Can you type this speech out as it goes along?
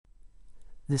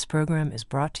This program is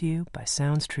brought to you by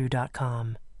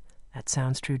SoundsTrue.com. At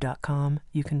SoundsTrue.com,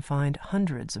 you can find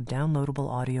hundreds of downloadable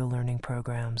audio learning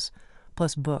programs,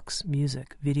 plus books,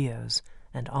 music, videos,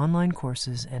 and online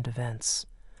courses and events.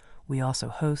 We also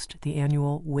host the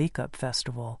annual Wake Up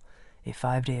Festival, a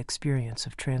 5-day experience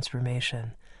of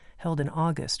transformation, held in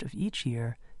August of each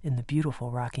year in the beautiful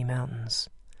Rocky Mountains.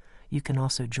 You can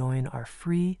also join our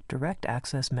free direct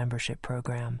access membership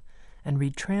program and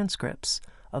read transcripts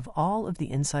of all of the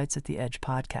Insights at the Edge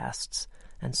podcasts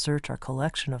and search our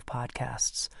collection of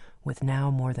podcasts with now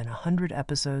more than 100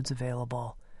 episodes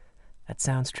available. At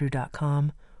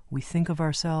SoundsTrue.com, we think of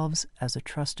ourselves as a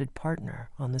trusted partner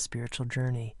on the spiritual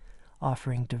journey,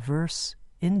 offering diverse,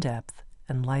 in-depth,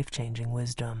 and life-changing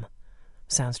wisdom.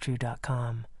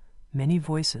 SoundsTrue.com. Many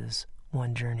voices,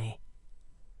 one journey.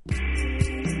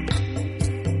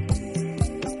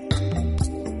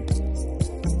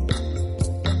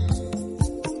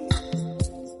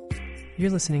 You're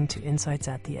listening to Insights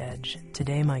at the Edge.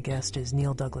 Today my guest is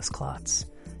Neil Douglas-Klotz.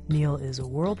 Neil is a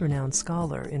world-renowned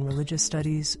scholar in religious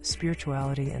studies,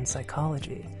 spirituality, and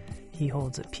psychology. He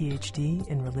holds a PhD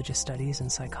in religious studies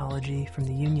and psychology from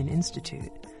the Edinburgh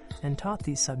Institute and taught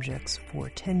these subjects for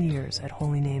 10 years at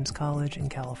Holy Names College in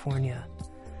California.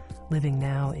 Living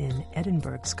now in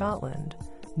Edinburgh, Scotland,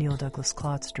 Neil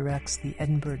Douglas-Klotz directs the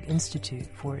Edinburgh Institute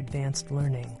for Advanced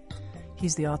Learning.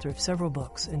 He's the author of several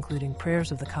books, including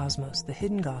Prayers of the Cosmos, The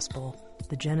Hidden Gospel,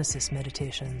 The Genesis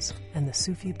Meditations, and The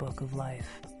Sufi Book of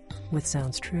Life. With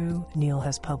Sounds True, Neil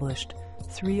has published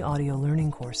 3 audio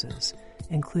learning courses,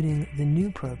 including the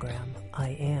new program,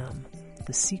 I Am,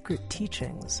 The Secret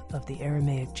Teachings of the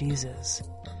Aramaic Jesus.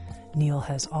 Neil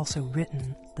has also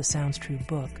written the Sounds True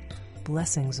book,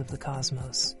 Blessings of the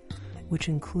Cosmos, which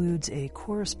includes a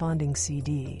corresponding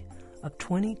CD of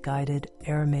 20 guided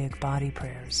Aramaic body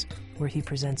prayers, where he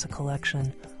presents a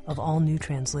collection of all new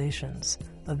translations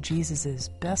of Jesus'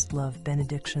 best-loved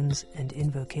benedictions and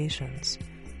invocations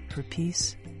for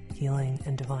peace, healing,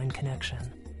 and divine connection.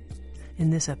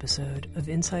 In this episode of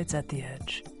Insights at the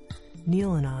Edge,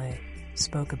 Neil and I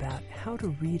spoke about how to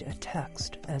read a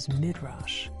text as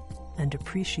midrash and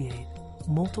appreciate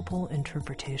multiple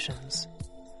interpretations.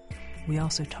 We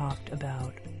also talked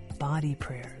about body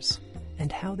prayers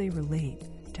and how they relate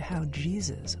to how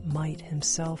Jesus might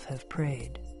himself have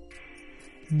prayed.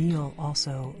 Neil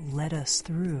also led us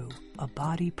through a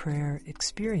body prayer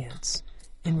experience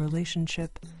in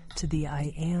relationship to the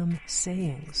I Am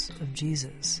sayings of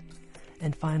Jesus.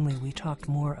 And finally, we talked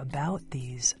more about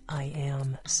these I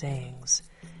Am sayings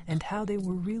and how they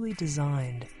were really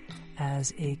designed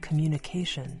as a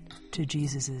communication to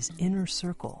Jesus' inner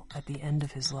circle at the end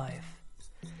of his life.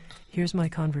 Here's my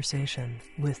conversation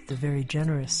with the very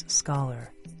generous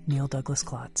scholar, Neil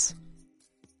Douglas-Klotz.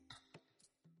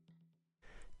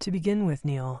 To begin with,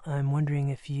 Neil, I'm wondering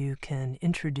if you can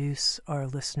introduce our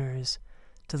listeners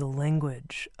to the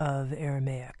language of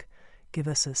Aramaic. Give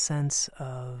us a sense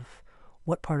of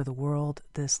what part of the world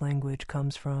this language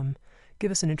comes from.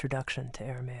 Give us an introduction to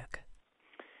Aramaic.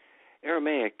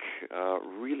 Aramaic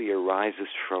really arises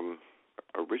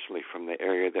originally from the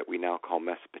area that we now call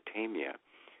Mesopotamia,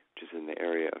 which is in the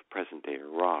area of present-day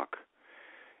Iraq.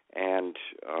 And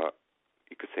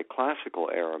you could say classical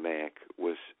Aramaic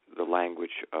was the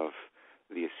language of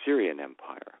the Assyrian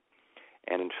Empire.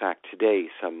 And in fact, today,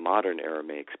 some modern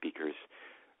Aramaic speakers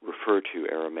refer to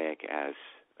Aramaic as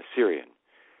Assyrian,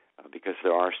 because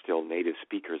there are still native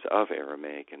speakers of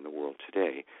Aramaic in the world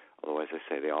today, although, as I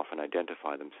say, they often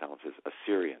identify themselves as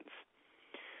Assyrians.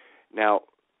 Now,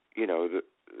 you know,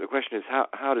 the question is,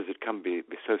 how does it come to be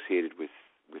associated with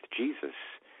Jesus?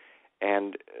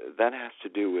 And that has to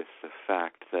do with the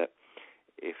fact that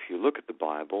if you look at the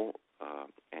Bible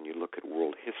and you look at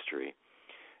world history,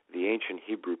 the ancient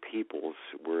Hebrew peoples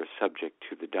were subject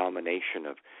to the domination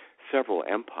of several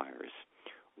empires.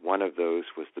 One of those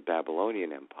was the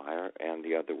Babylonian Empire, and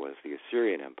the other was the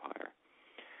Assyrian Empire.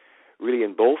 Really,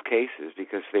 in both cases,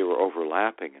 because they were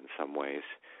overlapping in some ways,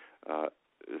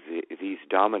 these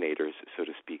dominators, so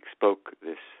to speak, spoke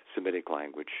this Semitic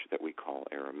language that we call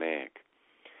Aramaic.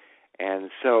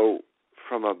 And so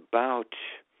from about,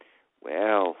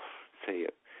 say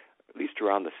at least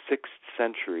around the 6th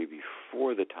century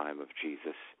before the time of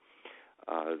Jesus,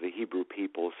 the Hebrew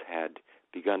peoples had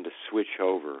begun to switch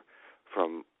over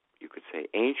from, you could say,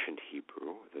 ancient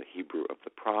Hebrew, the Hebrew of the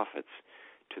prophets,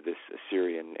 to this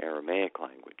Assyrian Aramaic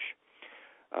language.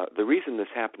 The reason this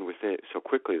happened so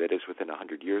quickly, that is within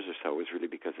 100 years or so, was really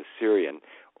because Assyrian,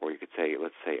 or you could say,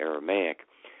 let's say Aramaic,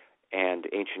 and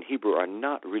ancient Hebrew are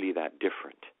not really that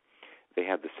different. They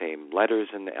have the same letters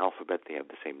in the alphabet. They have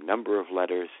the same number of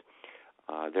letters.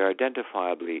 They're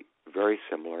identifiably very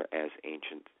similar as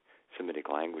ancient Semitic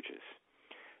languages.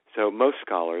 So most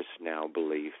scholars now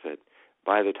believe that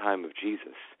by the time of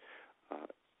Jesus,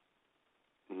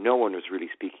 no one was really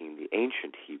speaking the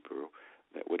ancient Hebrew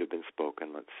that would have been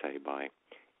spoken, let's say, by,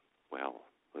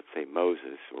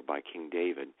 Moses or by King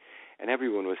David. And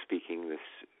everyone was speaking this,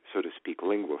 so to speak,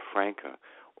 lingua franca,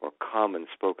 or common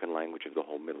spoken language of the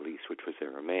whole Middle East, which was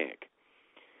Aramaic.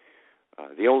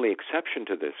 The only exception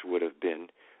to this would have been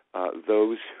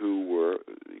those who were,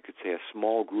 you could say, a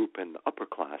small group in the upper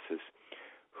classes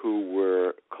who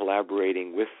were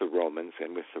collaborating with the Romans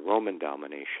and with the Roman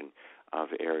domination of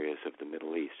areas of the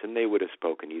Middle East. And they would have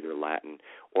spoken either Latin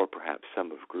or perhaps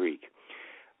some of Greek.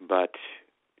 But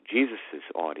Jesus'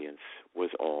 audience was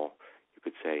all, you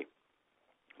could say,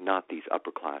 not these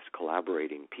upper-class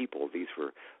collaborating people. These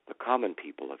were the common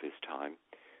people of his time,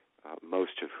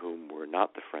 most of whom were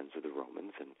not the friends of the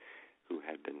Romans and who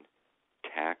had been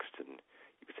taxed and,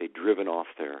 you could say, driven off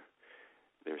their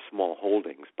small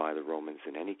holdings by the Romans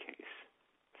in any case.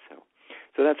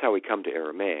 So that's how we come to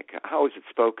Aramaic. How is it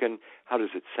spoken? How does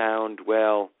it sound?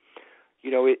 Well,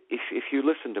 if you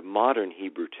listen to modern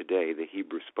Hebrew today, the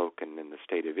Hebrew spoken in the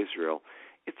state of Israel,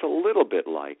 it's a little bit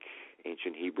like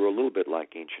ancient Hebrew, a little bit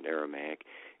like ancient Aramaic.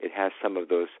 It has some of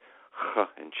those ch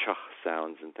and ch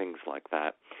sounds and things like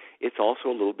that. It's also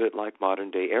a little bit like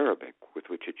modern-day Arabic, with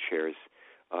which it shares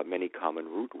many common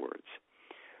root words.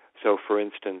 So, for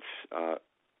instance, as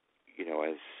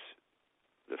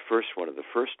one of the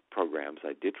first programs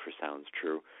I did for Sounds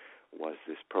True was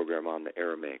this program on the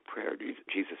Aramaic prayer,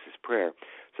 Jesus' prayer.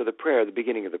 So the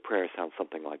beginning of the prayer sounds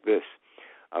something like this: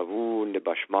 Avu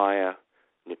nebashmaya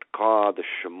nitka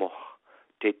d'shemoch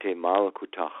tete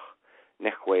malakutach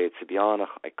nechwe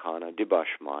tzibyanach ikana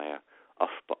dibashmaya af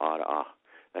ba'ara'ah.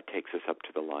 That takes us up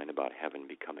to the line about heaven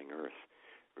becoming earth,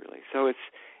 really. So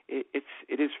it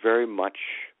is very much,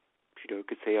 you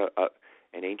could say,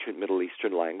 an ancient Middle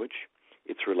Eastern language.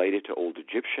 It's related to Old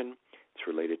Egyptian. It's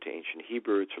related to ancient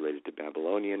Hebrew. It's related to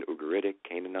Babylonian, Ugaritic,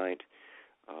 Canaanite,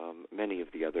 many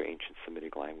of the other ancient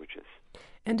Semitic languages.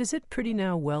 And is it pretty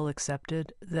now well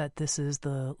accepted that this is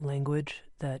the language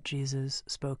that Jesus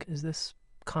spoke? Is this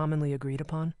commonly agreed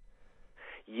upon?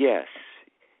 Yes,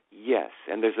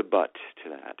 and there's a but to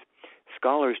that.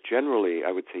 Scholars generally,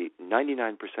 I would say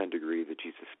 99% agree that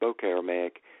Jesus spoke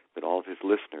Aramaic, but all of his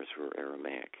listeners were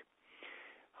Aramaic.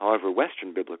 However,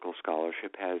 Western biblical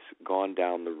scholarship has gone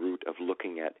down the route of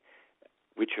looking at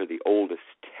which are the oldest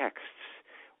texts,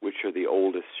 which are the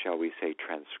oldest, shall we say,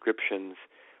 transcriptions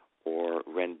or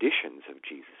renditions of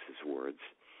Jesus' words.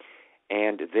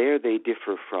 And there they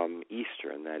differ from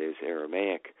Eastern, that is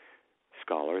Aramaic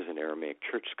scholars and Aramaic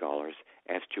church scholars,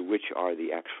 as to which are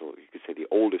the actual, you could say, the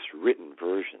oldest written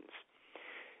versions.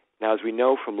 Now, as we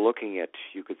know from looking at,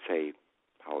 you could say,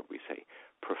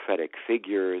 prophetic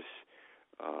figures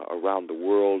around the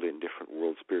world in different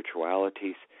world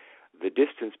spiritualities, the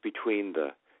distance between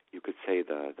the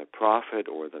prophet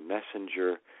or the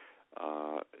messenger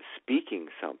speaking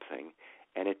something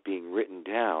and it being written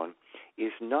down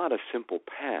is not a simple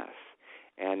path,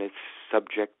 and it's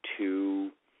subject to,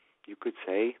 you could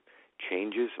say,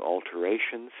 changes,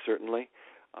 alterations, certainly.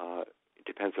 It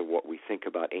depends on what we think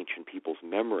about ancient people's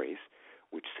memories,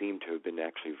 which seem to have been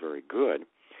actually very good.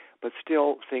 But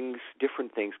still,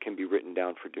 different things can be written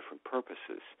down for different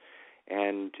purposes.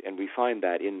 And we find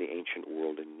that in the ancient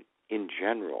world in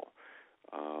general.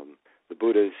 The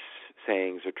Buddha's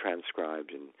sayings are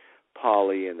transcribed in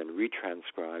Pali and then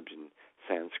retranscribed in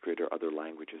Sanskrit or other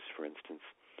languages, for instance.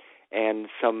 And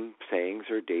some sayings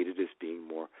are dated as being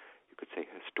more, you could say,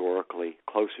 historically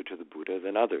closer to the Buddha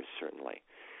than others, certainly.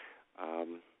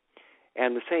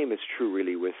 And the same is true,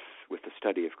 really, with the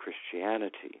study of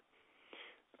Christianity.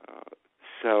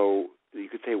 So you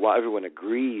could say, while everyone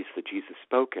agrees that Jesus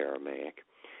spoke Aramaic,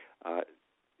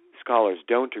 scholars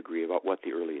don't agree about what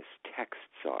the earliest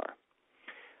texts are.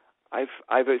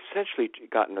 I've essentially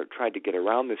tried to get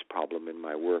around this problem in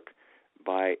my work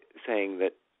by saying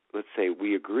that, let's say,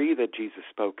 we agree that Jesus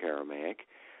spoke Aramaic,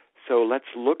 so let's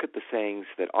look at the sayings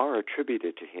that are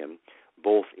attributed to him,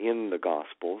 both in the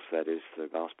Gospels, that is, the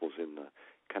Gospels in the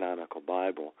canonical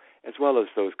Bible, as well as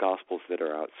those Gospels that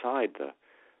are outside the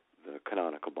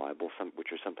canonical Bible,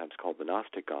 which are sometimes called the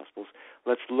Gnostic Gospels.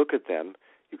 Let's look at them,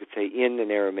 you could say, in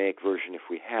an Aramaic version if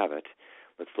we have it.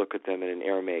 Let's look at them in an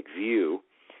Aramaic view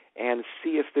and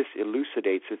see if this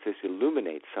elucidates, if this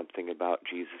illuminates something about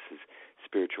Jesus'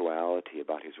 spirituality,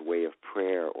 about his way of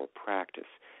prayer or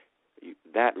practice.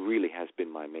 That really has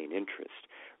been my main interest,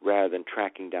 rather than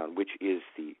tracking down which is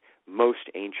the most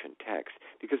ancient text,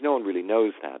 because no one really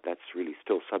knows that. That's really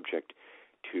still subject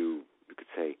to, you could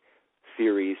say,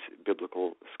 theories,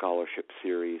 biblical scholarship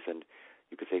series, and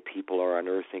you could say people are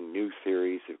unearthing new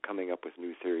theories, they're coming up with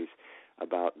new theories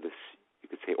about this, you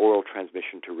could say, oral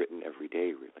transmission to written every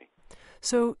day, really.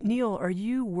 So, Neil, are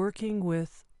you working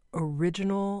with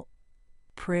original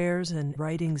prayers and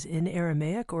writings in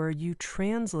Aramaic, or are you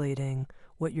translating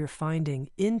what you're finding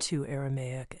into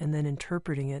Aramaic and then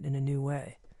interpreting it in a new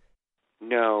way?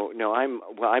 No,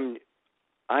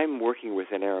 I'm working with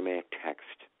an Aramaic text,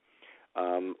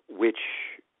 which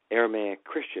Aramaic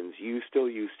Christians still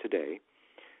use today,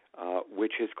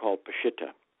 which is called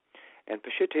Peshitta. And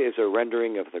Peshitta is a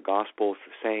rendering of the Gospels,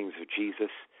 the sayings of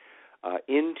Jesus,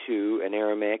 into an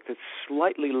Aramaic that's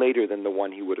slightly later than the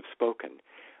one he would have spoken.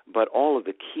 But all of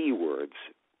the key words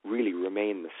really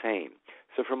remain the same.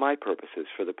 So for my purposes,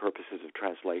 for the purposes of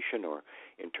translation or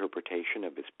interpretation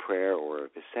of his prayer or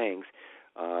of his sayings,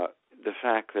 the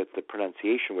fact that the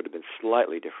pronunciation would have been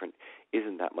slightly different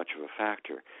isn't that much of a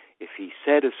factor. If he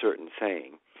said a certain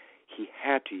saying, he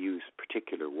had to use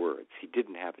particular words. He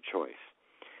didn't have a choice.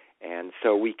 And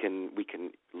so we can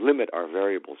limit our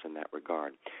variables in that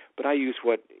regard. But I use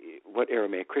what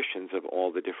Aramaic Christians of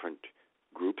all the different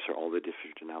groups or all the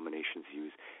different denominations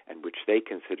use, and which they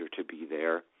consider to be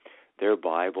their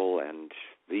Bible and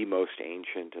the most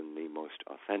ancient and the most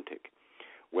authentic.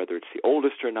 Whether it's the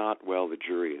oldest or not, well, the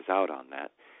jury is out on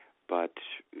that. But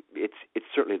it's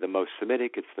certainly the most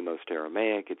Semitic, it's the most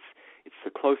Aramaic, it's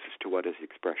the closest to what his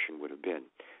expression would have been.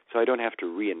 So I don't have to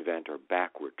reinvent or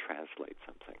backward translate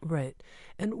something. Right.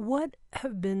 And what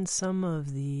have been some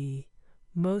of the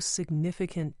most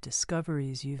significant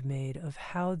discoveries you've made of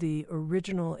how the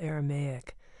original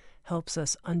Aramaic helps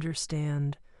us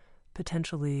understand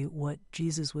potentially what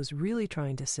Jesus was really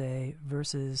trying to say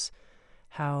versus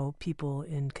how people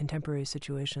in contemporary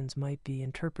situations might be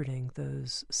interpreting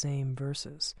those same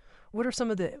verses? What are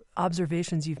some of the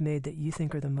observations you've made that you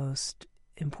think are the most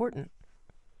important?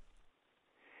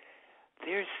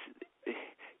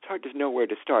 It's hard to know where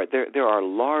to start. There are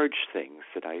large things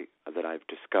that I've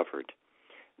discovered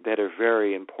that are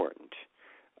very important,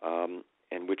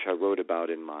 and which I wrote about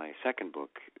in my second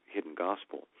book, Hidden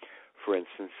Gospel. For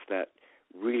instance, that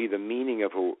really the meaning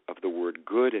of the word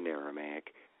good in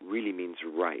Aramaic really means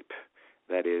ripe.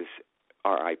 That is,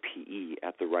 R-I-P-E,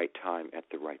 at the right time, at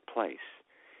the right place.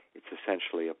 It's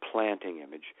essentially a planting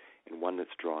image and one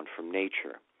that's drawn from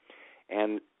nature.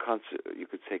 And you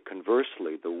could say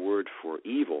conversely, the word for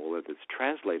evil, that it's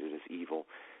translated as evil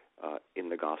in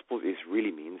the Gospels,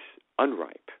 really means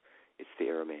unripe. It's the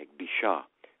Aramaic bisha,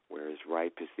 whereas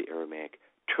ripe is the Aramaic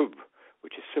tub,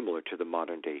 which is similar to the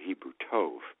modern-day Hebrew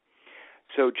tov.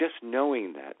 So just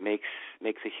knowing that makes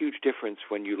a huge difference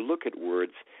when you look at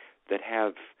words that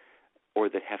have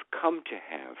come to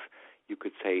have, you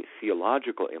could say,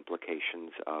 theological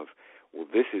implications of, well,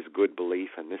 this is good belief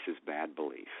and this is bad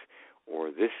belief. Or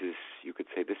you could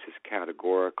say, this is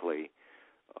categorically,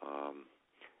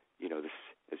 this,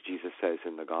 as Jesus says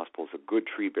in the Gospels, a good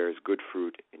tree bears good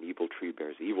fruit, an evil tree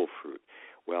bears evil fruit.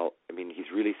 Well,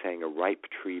 he's really saying a ripe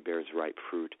tree bears ripe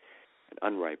fruit, an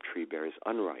unripe tree bears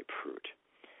unripe fruit.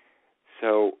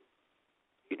 So,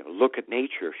 look at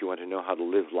nature if you want to know how to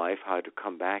live life, how to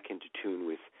come back into tune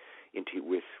with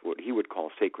what he would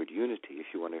call sacred unity. If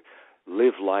you want to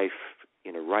live life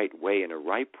in a right way, in a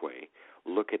ripe way,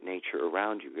 look at nature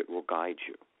around you. It will guide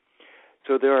you.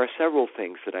 So there are several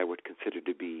things that I would consider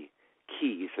to be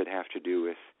keys that have to do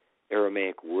with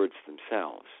Aramaic words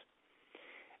themselves.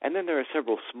 And then there are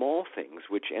several small things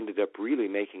which ended up really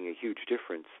making a huge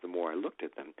difference the more I looked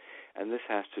at them. And this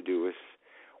has to do with,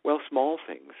 small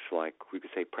things like, we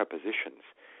could say, prepositions.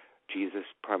 Jesus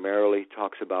primarily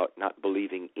talks about not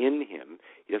believing in him.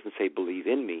 He doesn't say believe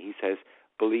in me. He says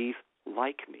believe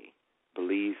like me,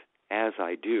 believe as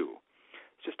I do.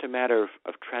 It's just a matter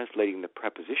of translating the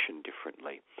preposition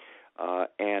differently.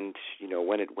 And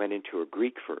when it went into a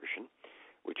Greek version,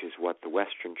 which is what the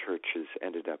Western churches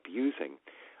ended up using,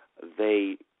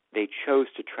 they chose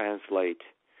to translate,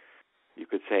 you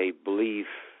could say, believe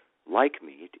like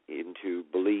me into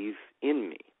believe in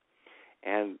me.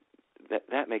 And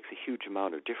that makes a huge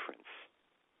amount of difference.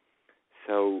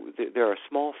 So there are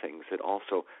small things that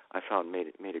also I found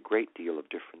made a great deal of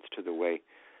difference to the way,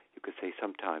 you could say,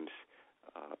 sometimes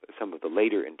some of the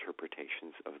later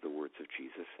interpretations of the words of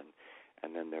Jesus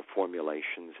and then their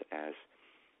formulations as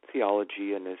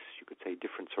theology and as, you could say,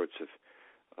 different sorts of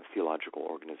theological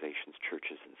organizations,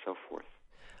 churches, and so forth.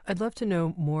 I'd love to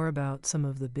know more about some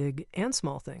of the big and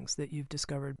small things that you've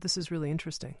discovered. This is really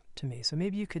interesting to me. So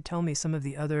maybe you could tell me some of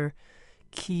the other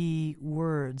key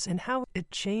words and how it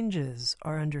changes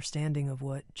our understanding of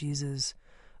what Jesus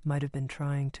might have been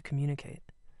trying to communicate.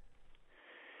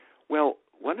 Well,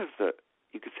 one of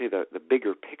say the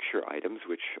bigger picture items,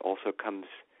 which also comes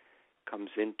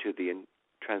into the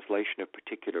translation of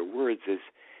particular words, is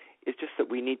just that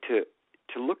we need to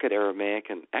look at Aramaic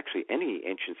and actually any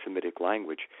ancient Semitic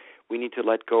language. We need to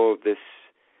let go of this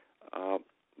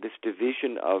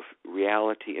division of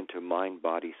reality into mind,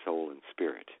 body, soul, and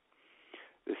spirit.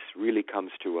 This really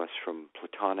comes to us from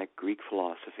Platonic Greek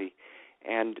philosophy,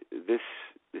 and this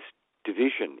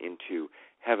division into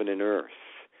heaven and earth,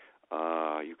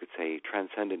 you could say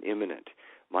transcendent, immanent,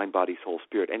 mind, body, soul,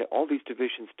 spirit, and all these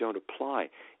divisions don't apply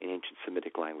in ancient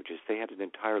Semitic languages. They had an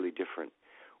entirely different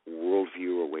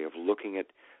worldview or way of looking at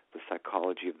the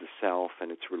psychology of the self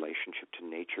and its relationship to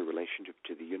nature, relationship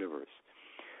to the universe.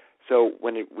 So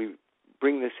when we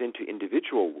bring this into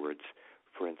individual words,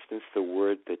 for instance, the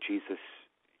word that Jesus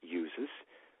uses,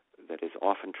 that is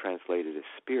often translated as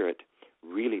spirit,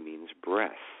 really means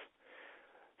breath.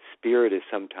 Spirit is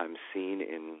sometimes seen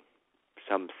in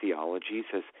some theologies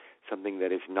as something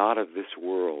that is not of this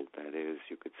world, that is,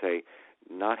 you could say,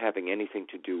 not having anything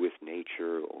to do with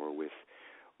nature or with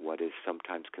what is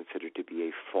sometimes considered to be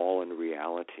a fallen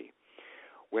reality.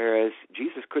 Whereas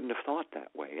Jesus couldn't have thought that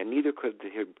way, and neither could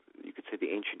you could say the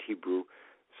ancient Hebrew,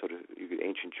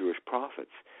 ancient Jewish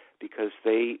prophets, because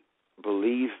they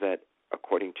believe that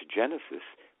according to Genesis,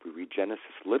 if we read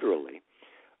Genesis literally,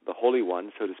 the Holy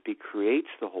One, so to speak, creates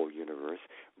the whole universe,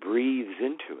 breathes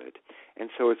into it, and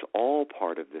so it's all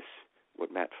part of this,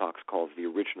 what Matt Fox calls the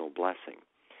original blessing.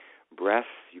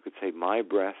 Breath, you could say my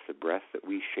breath, the breath that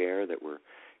we share, that we're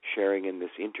sharing in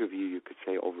this interview, you could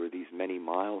say over these many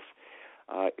miles,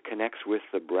 connects with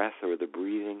the breath or the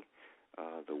breathing,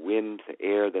 the wind, the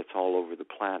air that's all over the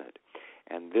planet.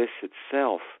 And this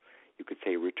itself, you could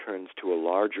say, returns to a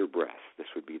larger breath. This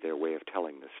would be their way of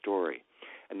telling the story.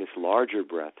 And this larger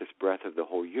breath, this breath of the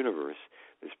whole universe,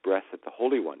 this breath that the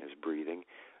Holy One is breathing,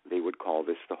 they would call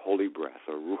this the Holy Breath,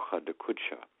 or Rucha de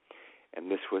Kudsha. And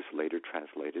this was later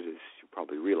translated, as you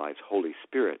probably realize, Holy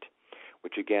Spirit,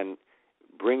 which again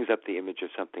brings up the image of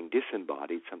something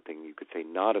disembodied, something you could say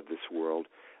not of this world,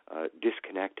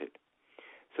 disconnected.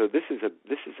 So this is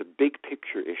a big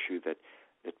picture issue that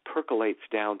percolates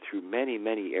down through many,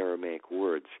 many Aramaic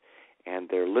words and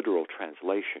their literal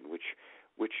translation,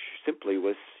 which simply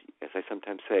was, as I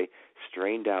sometimes say,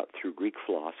 strained out through Greek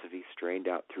philosophy, strained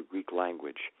out through Greek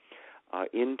language,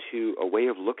 into a way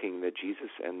of looking that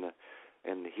Jesus and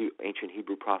the ancient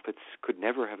Hebrew prophets could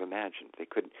never have imagined. They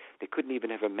couldn't even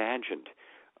have imagined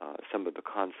some of the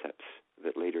concepts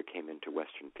that later came into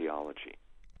Western theology.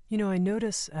 You know, I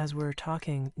notice as we're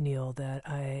talking, Neil, that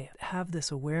I have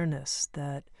this awareness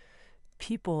that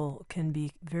people can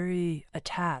be very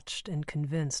attached and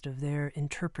convinced of their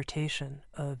interpretation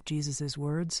of Jesus'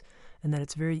 words, and that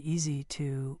it's very easy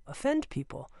to offend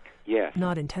people. Yes.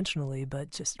 Not intentionally,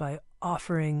 but just by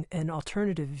offering an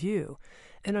alternative view.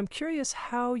 And I'm curious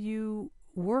how you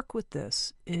work with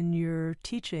this in your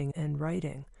teaching and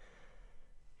writing.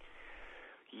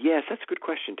 Yes, that's a good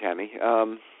question,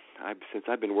 Tami. Since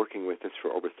I've been working with this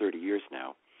for over 30 years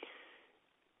now,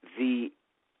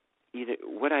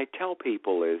 what I tell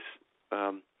people is,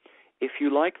 if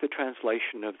you like the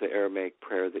translation of the Aramaic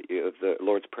prayer of the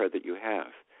Lord's Prayer that you have,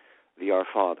 the Our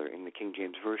Father in the King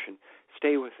James Version,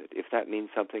 stay with it. If that means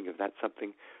something, if that's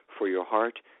something for your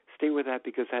heart, stay with that,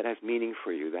 because that has meaning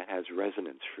for you, that has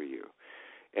resonance for you.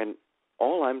 And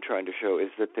all I'm trying to show is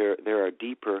that there are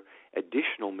deeper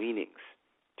additional meanings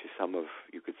to some of,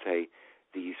 you could say,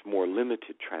 these more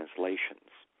limited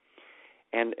translations.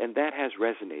 And that has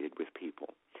resonated with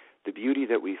people. The beauty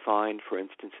that we find, for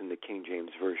instance, in the King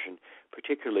James Version,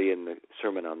 particularly in the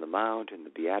Sermon on the Mount, in the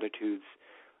Beatitudes,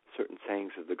 certain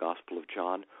sayings of the Gospel of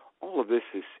John, all of this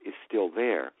is still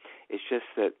there. It's just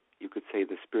that you could say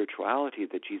the spirituality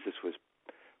that Jesus was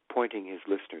pointing his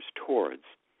listeners towards,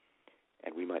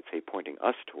 and we might say pointing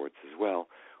us towards as well,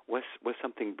 was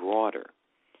something broader.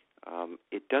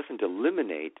 It doesn't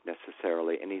eliminate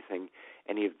necessarily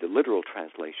any of the literal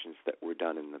translations that were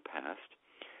done in the past,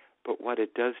 but what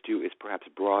it does do is perhaps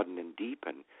broaden and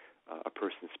deepen a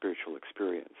person's spiritual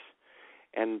experience.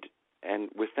 And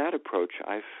with that approach,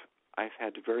 I've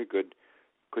had very good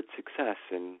success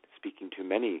in speaking to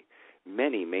many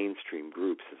mainstream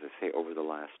groups, as I say, over the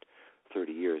last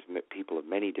 30 years. People of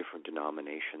many different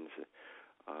denominations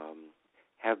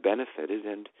have benefited,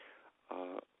 and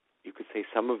you could say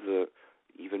some of the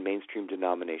even mainstream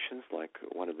denominations, like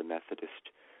one of the Methodist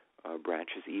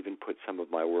branches, even put some of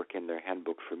my work in their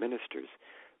handbook for ministers,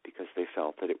 because they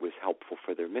felt that it was helpful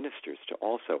for their ministers to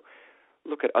also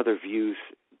look at other views,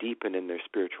 deepen in their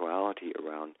spirituality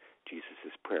around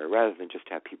Jesus' prayer, rather than just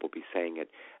have people be saying it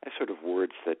as sort of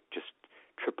words that just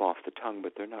trip off the tongue,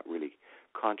 but they're not really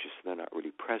conscious, they're not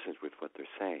really present with what they're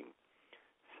saying.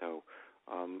 So,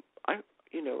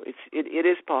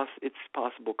 it's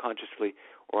possible consciously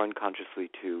or unconsciously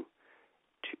to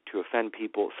offend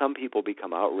people. Some people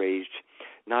become outraged,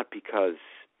 not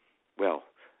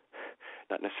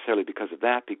necessarily because of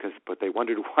that, but they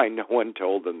wondered why no one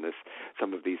told them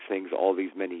some of these things all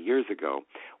these many years ago,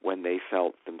 when they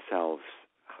felt themselves,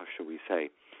 how shall we say,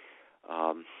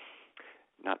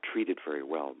 not treated very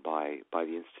well by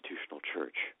the institutional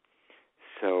church.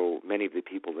 So many of the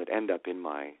people that end up in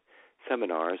my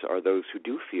seminars are those who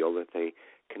do feel that they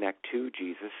connect to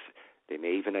Jesus. They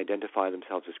may even identify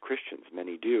themselves as Christians,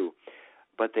 many do,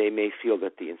 but they may feel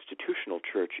that the institutional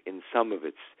church in some of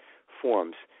its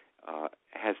forms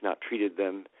has not treated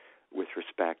them with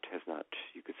respect, has not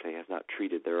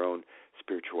treated their own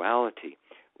spirituality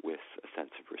with a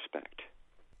sense of respect.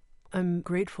 I'm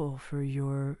grateful for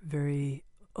your very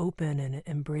open and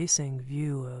embracing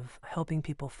view of helping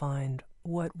people find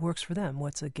what works for them,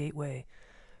 what's a gateway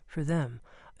for them.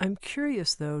 I'm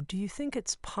curious, though, do you think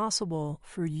it's possible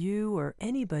for you or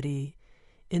anybody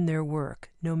in their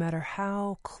work, no matter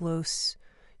how close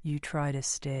you try to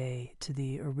stay to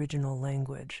the original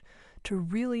language, to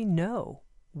really know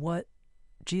what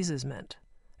Jesus meant?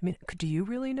 I mean, do you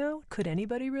really know? Could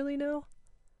anybody really know?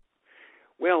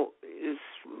 Well, it's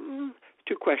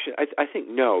two questions. I think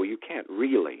no, you can't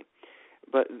really.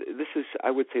 But this is,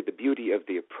 I would say, the beauty of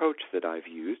the approach that I've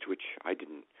used, which I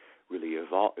didn't really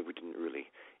evolve. It didn't really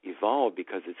evolve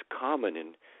because it's common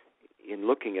in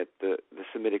looking at the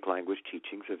Semitic language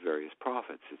teachings of various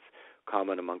prophets. It's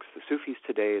common amongst the Sufis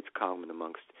today. It's common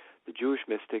amongst the Jewish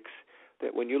mystics,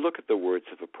 that when you look at the words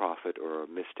of a prophet or a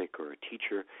mystic or a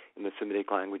teacher in the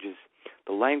Semitic languages,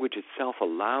 the language itself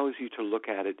allows you to look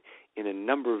at it in a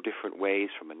number of different ways,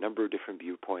 from a number of different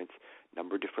viewpoints, a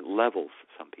number of different levels,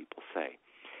 some people say.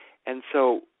 And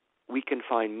so we can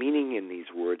find meaning in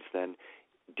these words then,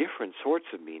 different sorts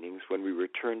of meanings when we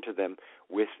return to them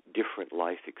with different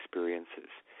life experiences.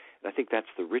 And I think that's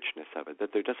the richness of it, that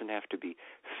there doesn't have to be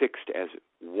fixed as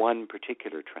one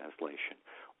particular translation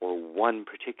or one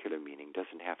particular meaning.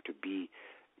 Doesn't have to be,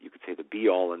 you could say, the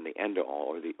be-all and the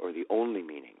end-all or the only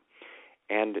meaning.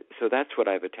 And so that's what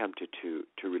I've attempted to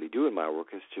really do in my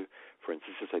work, is to, for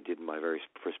instance, as I did in my very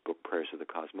first book, Prayers of the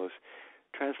Cosmos,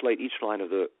 translate each line of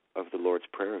the Lord's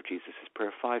Prayer, of Jesus'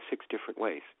 prayer, 5-6 different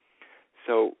ways.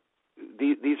 So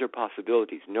these are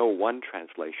possibilities. No one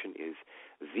translation is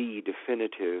the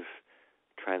definitive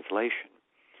translation,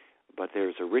 but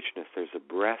there's a richness, there's a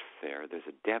breadth there, there's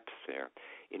a depth there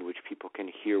in which people can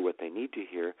hear what they need to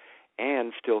hear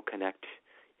and still connect,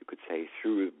 you could say,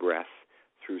 through breath,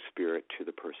 through spirit, to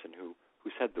the person who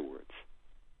said the words.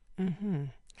 Mm-hmm.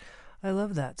 I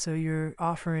love that. So you're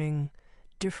offering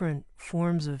different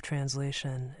forms of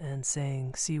translation and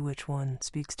saying, see which one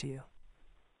speaks to you.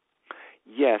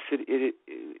 Yes, it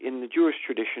in the Jewish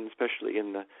tradition, especially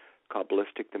in the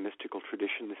Kabbalistic, the mystical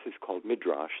tradition, this is called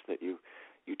midrash, that you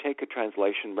take a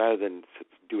translation, rather than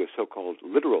do a so-called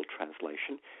literal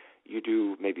translation, you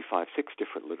do maybe 5-6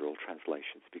 different literal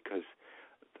translations, because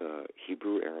the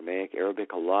Hebrew, Aramaic,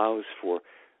 Arabic allows for,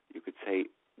 you could say,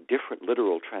 different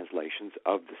literal translations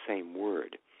of the same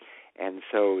word. And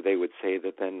so they would say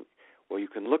that then, well, you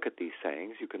can look at these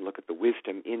sayings, you can look at the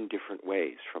wisdom in different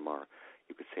ways from our,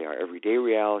 you could say, our everyday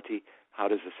reality. How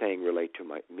does the saying relate to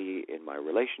me in my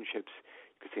relationships?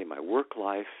 You could say in my work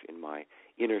life, in my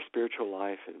inner spiritual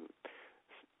life, and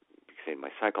you could say in my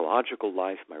psychological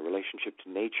life, my relationship to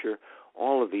nature.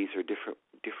 All of these are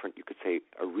different, you could say,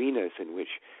 arenas in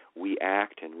which we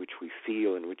act and which we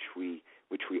feel and which we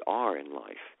are in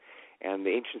life. And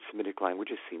the ancient Semitic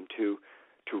languages seem to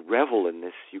revel in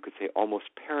this, you could say, almost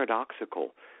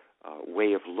paradoxical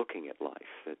way of looking at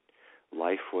life, that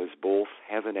life was both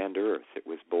heaven and earth. It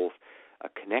was both a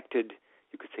connected,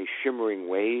 you could say, shimmering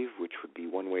wave, which would be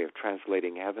one way of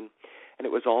translating heaven, and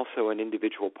it was also an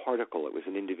individual particle. It was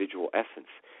an individual essence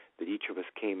that each of us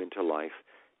came into life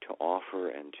to offer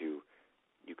and to,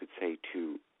 you could say,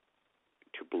 to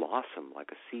blossom like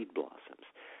a seed blossoms.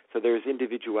 So there's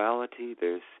individuality,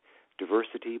 there's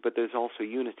diversity, but there's also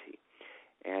unity.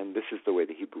 And this is the way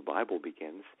the Hebrew Bible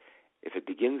begins. If it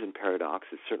begins in paradox,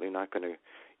 it's certainly not going to,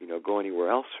 go anywhere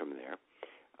else from there.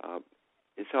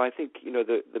 And so I think,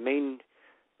 the main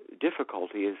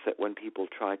difficulty is that when people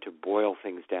try to boil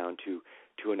things down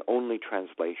to an only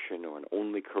translation or an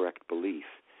only correct belief,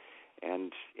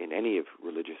 and in any of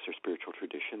religious or spiritual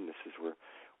tradition, this is where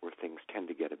things tend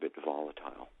to get a bit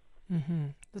volatile. Mm-hmm.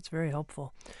 That's very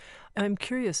helpful. I'm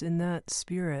curious, in that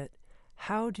spirit,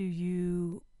 how do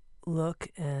you look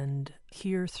and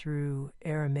hear through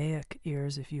Aramaic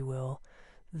ears, if you will,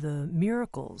 the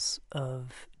miracles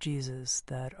of Jesus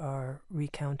that are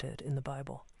recounted in the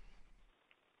Bible?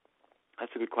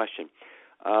 That's a good question.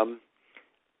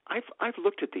 I've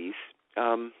looked at these.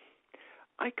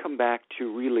 I come back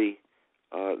to really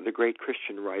the great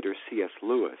Christian writer C.S.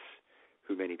 Lewis,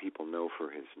 who many people know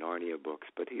for his Narnia books,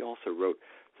 but he also wrote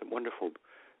some wonderful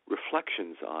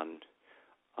reflections on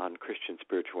Christian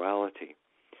spirituality.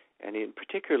 And in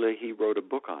particular, he wrote a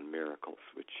book on miracles,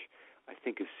 which I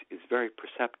think is very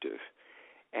perceptive.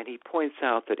 And he points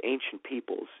out that ancient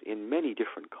peoples in many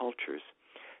different cultures,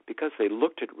 because they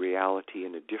looked at reality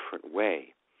in a different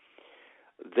way,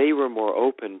 they were more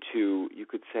open to, you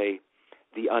could say,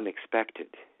 the unexpected.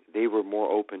 They were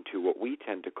more open to what we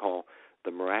tend to call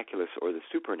the miraculous or the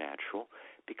supernatural,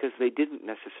 because they didn't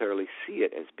necessarily see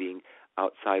it as being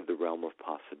outside the realm of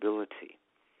possibility.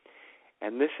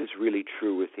 And this is really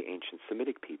true with the ancient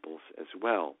Semitic peoples as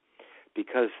well,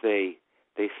 because they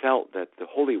felt that the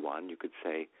Holy One, you could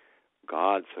say,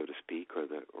 God, so to speak, or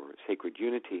sacred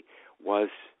unity, was,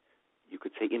 you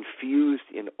could say, infused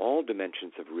in all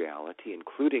dimensions of reality,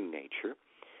 including nature.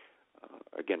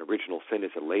 Again, original sin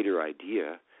is a later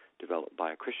idea developed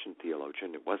by a Christian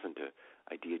theologian. It wasn't an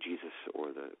idea Jesus or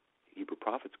the Hebrew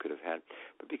prophets could have had,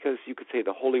 but because you could say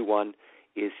the Holy One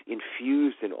is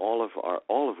infused in all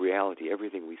of reality,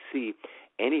 everything we see,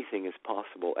 anything is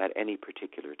possible at any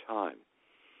particular time.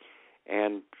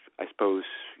 And I suppose,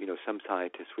 some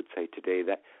scientists would say today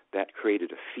that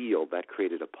created a field, that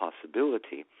created a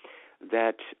possibility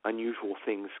that unusual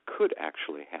things could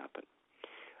actually happen.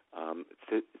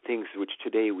 Things which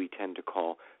today we tend to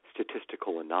call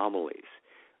statistical anomalies,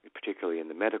 particularly in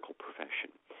the medical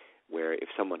profession, where if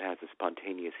someone has a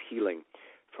spontaneous healing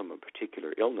from a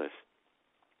particular illness,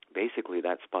 basically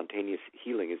that spontaneous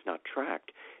healing is not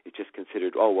tracked. It's just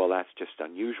considered, that's just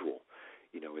unusual.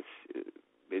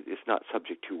 It's not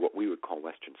subject to what we would call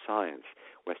Western science.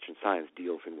 Western science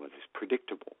deals in what is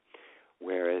predictable,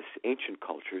 whereas ancient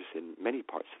cultures in many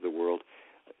parts of the world,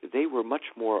 they were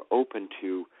much more open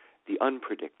to the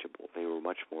unpredictable. They were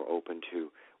much more open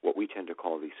to what we tend to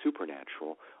call the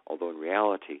supernatural, although in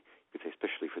reality,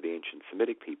 especially for the ancient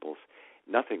Semitic peoples,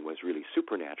 nothing was really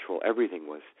supernatural. Everything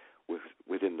was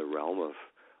within the realm of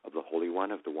the Holy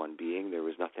One, of the one being. There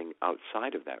was nothing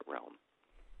outside of that realm.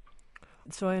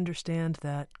 So I understand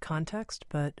that context,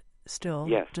 but still,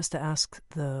 yes. Just to ask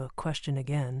the question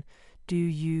again, do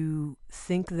you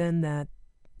think then that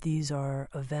these are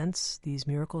events, these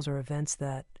miracles are events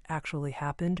that actually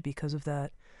happened because of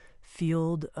that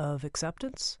field of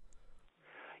acceptance?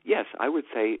 Yes, I would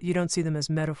say. You don't see them as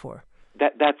metaphor?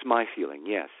 That's my feeling,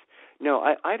 yes. No,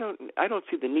 I don't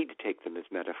see the need to take them as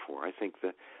metaphor. I think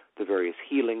the various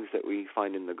healings that we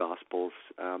find in the Gospels,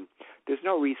 there's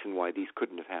no reason why these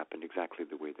couldn't have happened exactly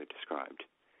the way they're described.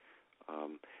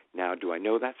 Now, do I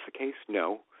know that's the case?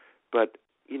 No. But,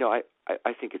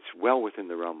 I think it's well within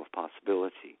the realm of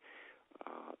possibility,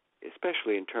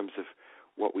 especially in terms of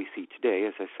what we see today,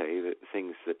 as I say, the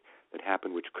things that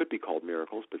happen which could be called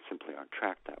miracles but simply aren't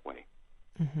tracked that way.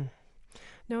 Mm-hmm.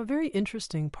 Now, a very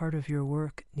interesting part of your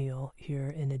work, Neil, here,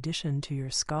 in addition to your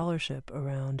scholarship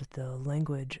around the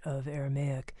language of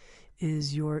Aramaic,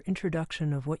 is your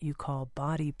introduction of what you call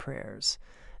body prayers.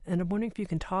 And I'm wondering if you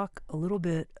can talk a little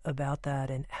bit about that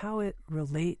and how it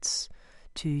relates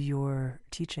to your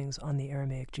teachings on the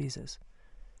Aramaic Jesus.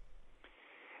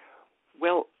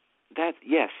 Well,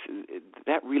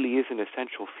 that really is an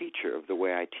essential feature of the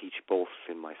way I teach, both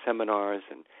in my seminars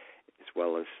and as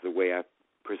well as the way I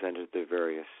presented the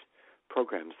various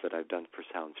programs that I've done for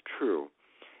Sounds True.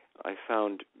 I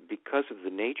found, because of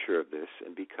the nature of this,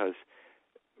 and because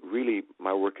really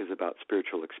my work is about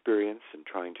spiritual experience and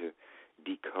trying to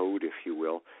decode, if you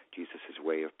will, Jesus'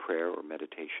 way of prayer or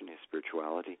meditation, his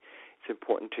spirituality, it's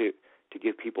important to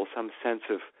give people some sense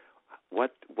of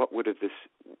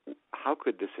how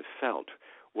could this have felt?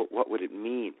 What would it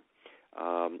mean?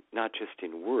 Not just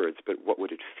in words, but what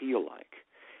would it feel like?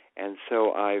 And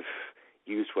so I've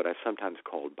used what I've sometimes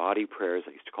called body prayers.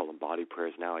 I used to call them body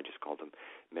prayers. Now I just call them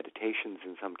meditations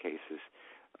in some cases.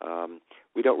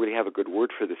 We don't really have a good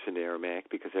word for this in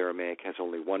Aramaic because Aramaic has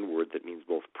only one word that means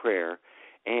both prayer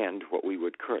and what we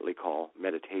would currently call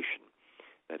meditation,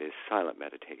 that is silent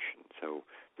meditation. So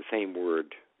the same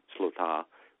word, slotha,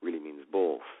 really means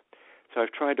both. So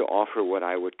I've tried to offer what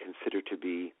I would consider to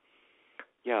be,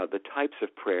 the types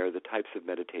of prayer, the types of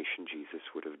meditation Jesus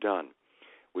would have done,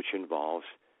 which involves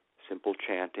simple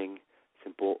chanting,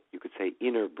 simple, you could say,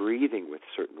 inner breathing with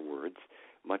certain words,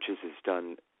 much as is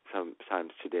done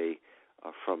sometimes today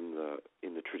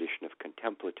in the tradition of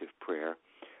contemplative prayer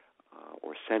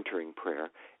or centering prayer.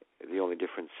 The only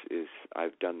difference is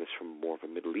I've done this from more of a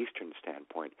Middle Eastern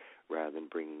standpoint rather than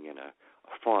bringing in a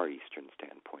Far Eastern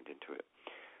standpoint into it.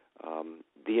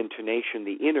 The intonation,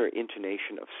 the inner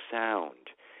intonation of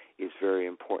sound is very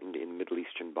important in Middle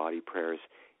Eastern body prayers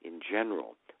in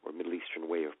general, or Middle Eastern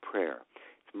way of prayer.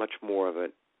 It's much more of a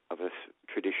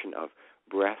tradition of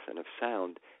breath and of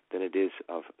sound than it is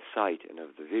of sight and of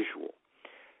the visual.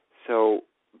 So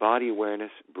body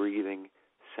awareness, breathing,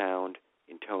 sound,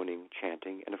 intoning,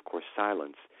 chanting, and of course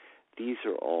silence, these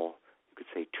are all, you could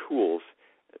say, tools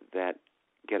that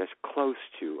get us close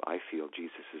to, I feel,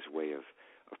 Jesus' way of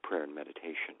prayer and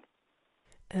meditation.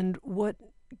 And what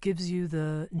gives you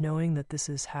the knowing that this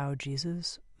is how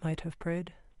Jesus might have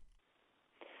prayed?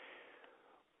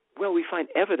 Well, we find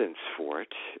evidence for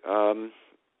it,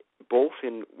 both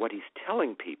in what he's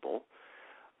telling people,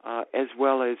 as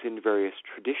well as in various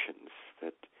traditions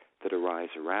that arise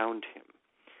around him.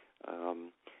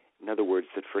 In other words,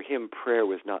 that for him, prayer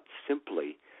was not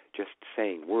simply just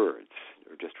saying words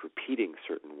or just repeating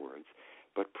certain words,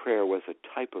 but prayer was a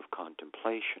type of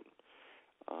contemplation,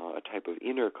 a type of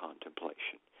inner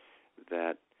contemplation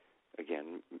that,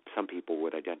 again, some people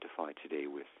would identify today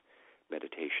with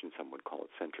meditation. Some would call it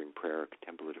centering prayer,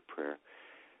 contemplative prayer.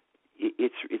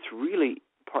 It's really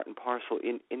part and parcel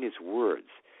in his words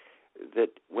that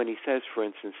when he says, for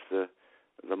instance, the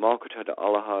Malkuta de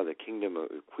Allah, the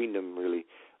queendom really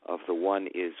of the one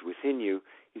is within you,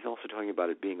 he's also talking about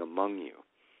it being among you.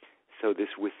 So this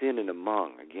within and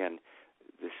among, again,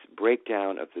 this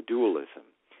breakdown of the dualism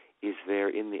is there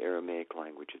in the Aramaic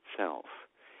language itself.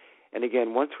 And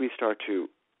again, once we start to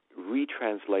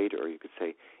retranslate, or you could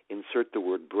say insert the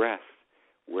word breath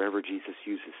wherever Jesus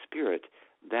uses spirit,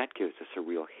 that gives us a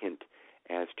real hint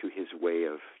as to his way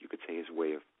of, you could say, his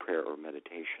way of prayer or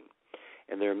meditation.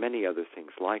 And there are many other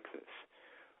things like this.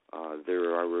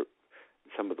 There are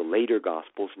some of the later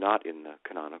Gospels, not in the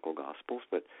canonical Gospels,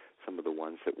 but some of the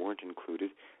ones that weren't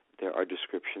included. There are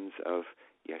descriptions of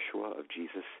Yeshua, of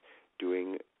Jesus,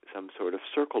 doing some sort of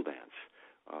circle dance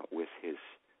with his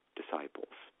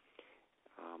disciples.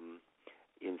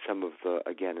 In some of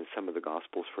the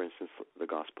Gospels, for instance, the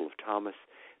Gospel of Thomas,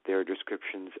 there are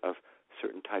descriptions of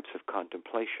certain types of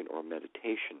contemplation or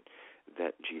meditation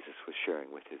that Jesus was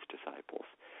sharing with his disciples.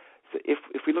 So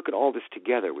if we look at all this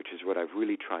together, which is what I've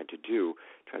really tried to do,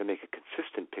 try to make a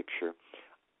consistent picture,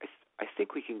 I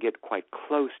think we can get quite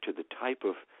close to the type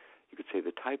of, you could say,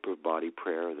 the type of body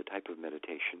prayer or the type of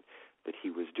meditation that he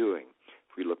was doing.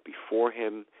 If we look before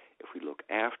him, if we look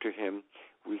after him,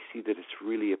 we see that it's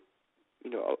really a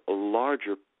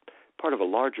larger part of a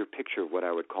larger picture of what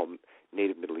I would call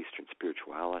native Middle Eastern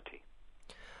spirituality.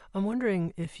 I'm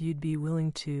wondering if you'd be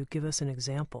willing to give us an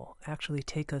example, actually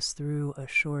take us through a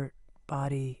short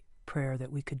body prayer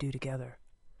that we could do together.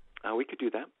 We could do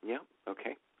that, yeah,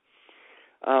 okay.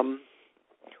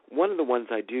 One of the ones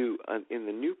I do in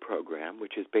the new program,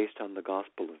 which is based on the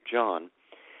Gospel of John,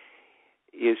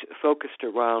 is focused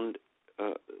around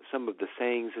some of the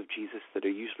sayings of Jesus that are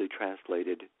usually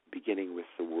translated beginning with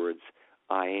the words,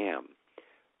 I am.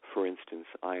 For instance,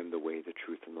 I am the way, the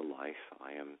truth, and the life.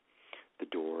 I am the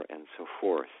door, and so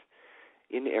forth.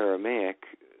 In Aramaic,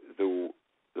 the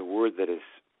word that is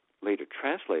later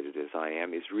translated as I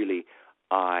am is really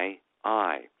I.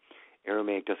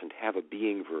 Aramaic doesn't have a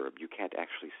being verb. You can't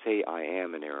actually say I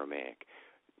am in Aramaic,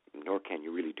 nor can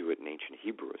you really do it in ancient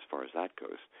Hebrew as far as that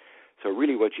goes. So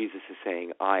really what Jesus is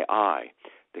saying, I,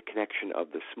 the connection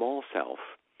of the small self,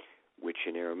 which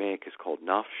in Aramaic is called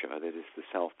nafsha, that is the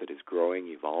self that is growing,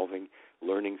 evolving,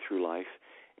 learning through life,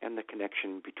 and the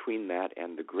connection between that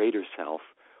and the greater self,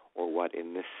 or what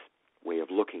in this way of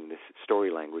looking, this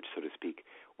story language, so to speak,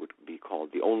 would be called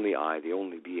the only I, the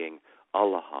only being,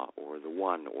 Allah, or the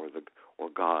one, or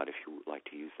God, if you would like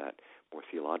to use that more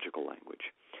theological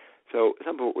language. So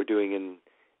some of what we're doing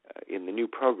in the new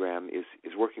program is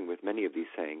working with many of these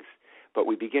sayings, but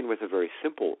we begin with a very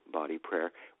simple body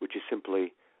prayer, which is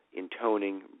simply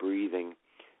intoning, breathing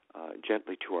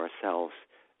gently to ourselves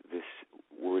this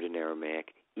word in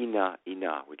Aramaic, ina,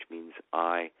 which means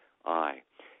I,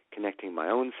 connecting my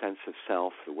own sense of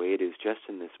self, the way it is just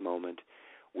in this moment,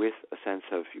 with a sense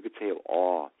of, you could say, of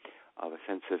awe, of a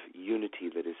sense of unity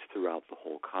that is throughout the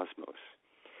whole cosmos,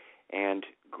 and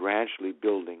gradually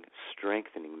building,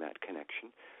 strengthening that connection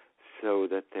so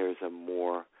that there's a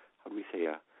more,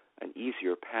 an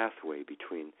easier pathway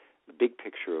between the big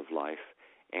picture of life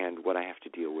and what I have to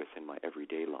deal with in my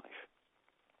everyday life.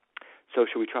 So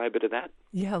shall we try a bit of that?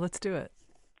 Yeah, let's do it.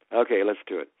 Okay, let's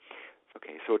do it.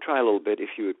 Okay, so we'll try a little bit.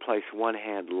 If you would place one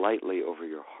hand lightly over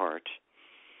your heart,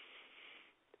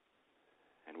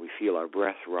 and we feel our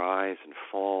breath rise and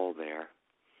fall there.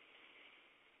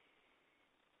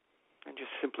 And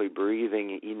just simply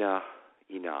breathing ina,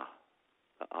 ina,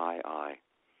 the I.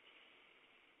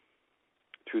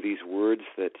 Through these words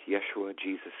that Yeshua,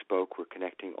 Jesus, spoke, we're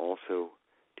connecting also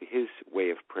to his way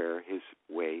of prayer, his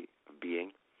way of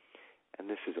being. And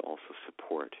this is also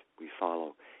support. We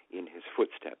follow in his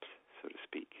footsteps, so to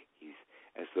speak. He's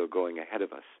as though going ahead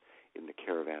of us in the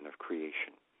caravan of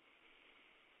creation.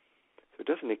 So it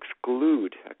doesn't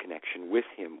exclude a connection with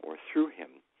him or through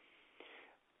him,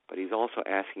 but he's also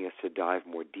asking us to dive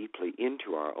more deeply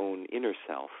into our own inner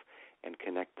self and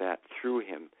connect that through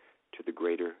him to the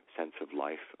greater sense of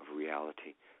life, of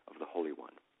reality, of the Holy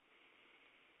One.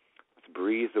 Let's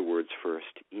breathe the words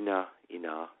first, ina,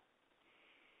 ina,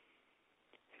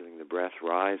 feeling the breath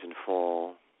rise and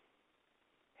fall,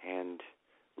 hand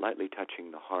lightly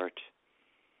touching the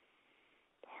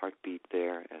heartbeat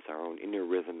there as our own inner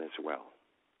rhythm as well.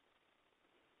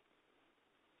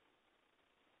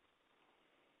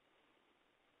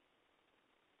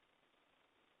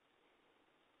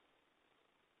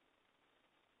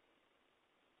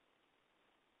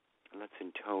 And let's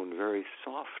intone very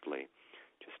softly,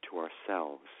 just to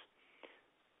ourselves,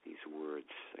 these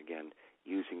words, again,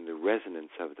 using the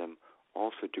resonance of them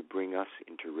also to bring us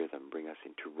into rhythm, bring us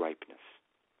into ripeness.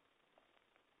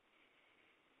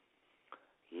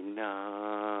 Inna,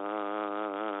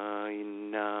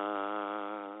 inna,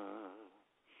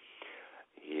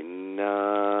 inna,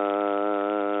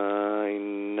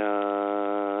 inna,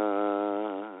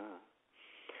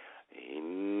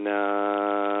 inna,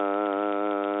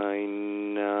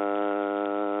 inna,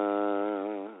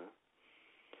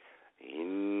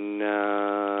 inna,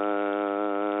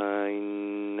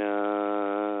 inna.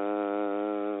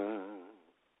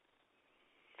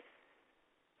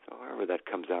 So however that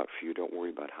comes out for you, don't worry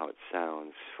about how it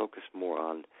sounds. Focus more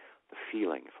on the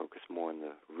feeling. Focus more on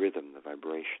the rhythm, the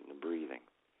vibration, the breathing.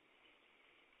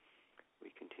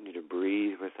 We continue to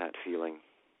breathe with that feeling,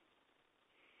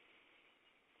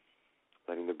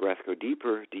 letting the breath go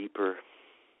deeper, deeper,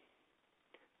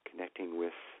 connecting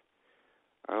with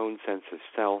our own sense of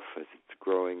self as it's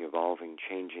growing, evolving,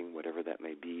 changing, whatever that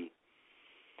may be.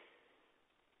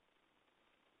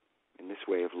 In this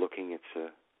way of looking,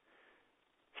 it's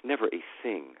never a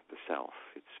thing, the self.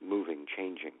 It's moving,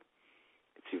 changing.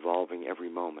 It's evolving every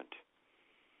moment.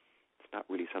 It's not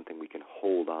really something we can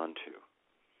hold on to.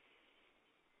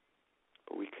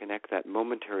 But we connect that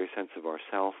momentary sense of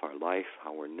ourself, our life,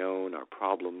 how we're known, our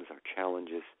problems, our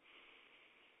challenges,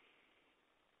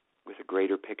 with a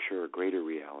greater picture, a greater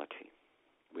reality,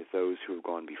 with those who have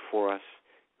gone before us,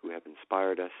 who have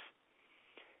inspired us,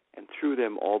 and through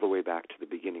them all the way back to the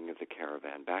beginning of the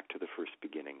caravan, back to the first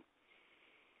beginning,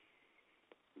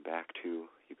 back to,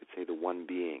 you could say, the one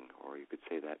being, or you could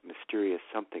say that mysterious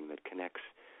something that connects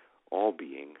all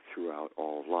being throughout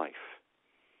all of life.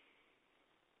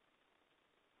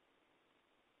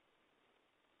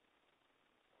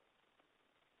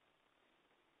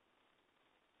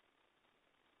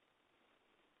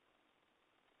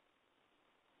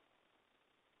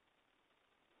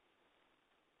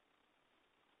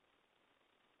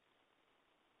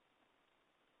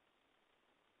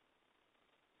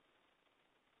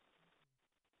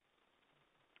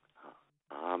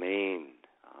 Amen.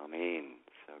 Amen.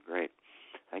 So great.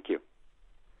 Thank you.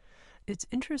 It's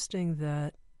interesting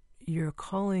that you're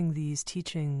calling these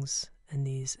teachings and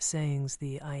these sayings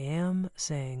the I am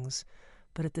sayings,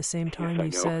 but at the same time Yes,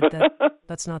 you said that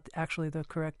that's not actually the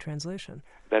correct translation.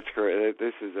 That's correct.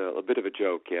 This is a bit of a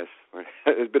joke, yes,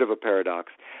 a bit of a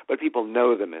paradox, but people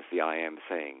know them as the I am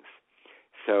sayings.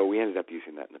 So we ended up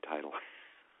using that in the title.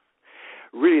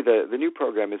 Really, the new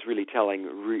program is really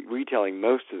retelling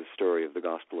most of the story of the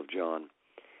Gospel of John.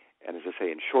 And as I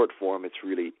say, in short form, it's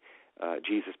really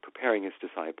Jesus preparing his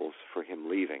disciples for him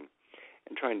leaving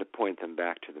and trying to point them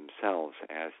back to themselves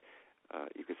as,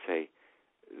 you could say,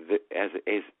 as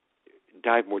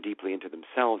dive more deeply into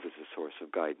themselves as a source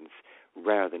of guidance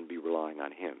rather than be relying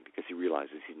on him, because he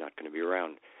realizes he's not going to be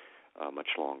around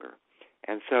much longer.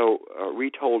 And so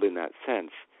retold in that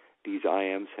sense, these I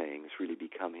am sayings really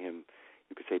become him,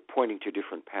 you could say, pointing to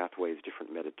different pathways,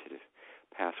 different meditative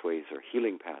pathways or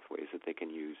healing pathways that they can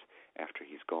use after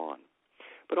he's gone.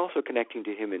 But also connecting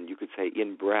to him in, you could say,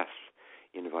 in breath,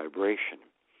 in vibration.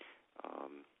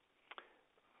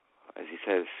 As he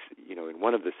says, in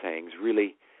one of the sayings,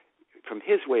 really, from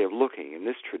his way of looking in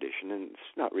this tradition, and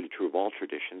it's not really true of all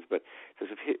traditions, but says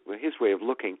of his way of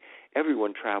looking,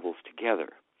 everyone travels together.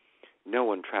 No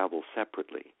one travels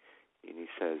separately. And he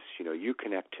says, you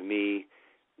connect to me.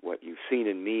 What you've seen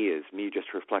in me is me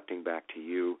just reflecting back to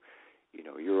you,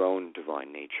 your own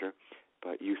divine nature,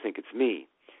 but you think it's me.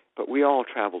 But we all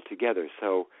travel together.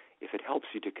 So if it helps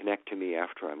you to connect to me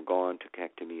after I'm gone, to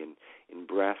connect to me in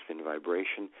breath, in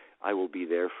vibration, I will be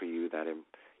there for you. That you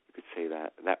could say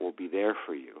that will be there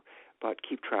for you. But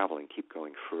keep traveling, keep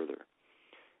going further.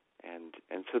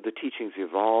 And so the teachings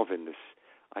evolve in this,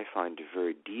 I find, a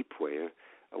very deep way,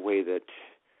 a way that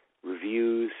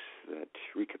reviews, that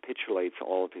recapitulates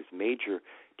all of his major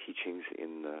teachings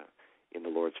in the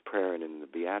Lord's Prayer and in the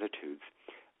Beatitudes,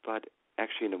 but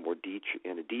actually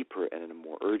in a deeper and in a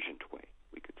more urgent way,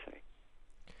 we could say.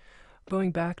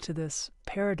 Going back to this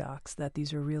paradox that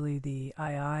these are really the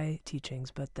I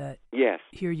teachings, but that yes,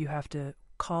 here you have to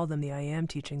call them the I am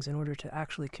teachings in order to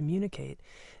actually communicate.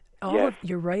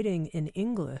 You're writing in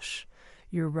English,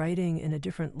 you're writing in a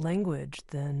different language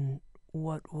than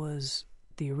what was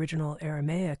the original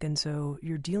Aramaic, and so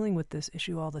you're dealing with this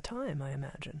issue all the time, I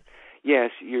imagine.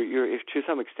 Yes, you're to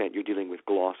some extent you're dealing with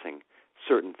glossing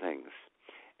certain things.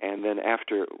 And then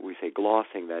after we say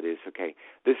glossing, that is, okay,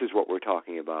 this is what we're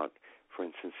talking about. For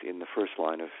instance, in the first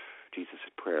line of Jesus'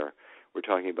 prayer, we're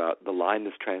talking about the line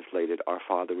that's translated, Our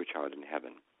Father which art in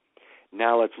heaven.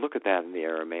 Now let's look at that in the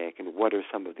Aramaic, and what are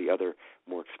some of the other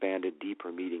more expanded,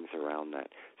 deeper meanings around that.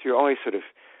 So you're always sort of,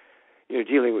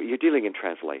 dealing in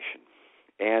translation.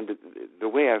 And the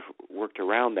way I've worked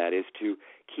around that is to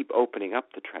keep opening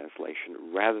up the translation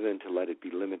rather than to let it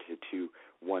be limited to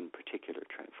one particular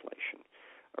translation,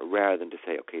 or rather than to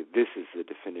say, okay, this is the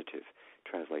definitive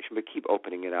translation, but keep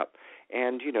opening it up.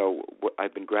 And,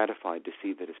 I've been gratified to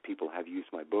see that as people have used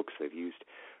my books, they've used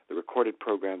the recorded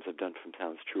programs I've done from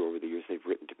Sounds True over the years, they've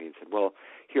written to me and said, well,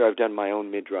 here I've done my own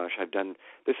midrash,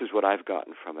 this is what I've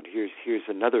gotten from it, here's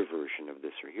another version of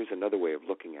this, or here's another way of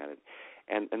looking at it.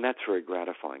 And that's very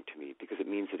gratifying to me, because it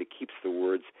means that it keeps the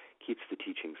words, keeps the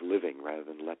teachings living, rather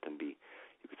than let them be,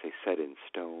 you could say, set in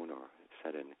stone or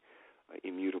set in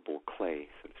immutable clay,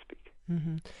 so to speak.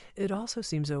 Mm-hmm. It also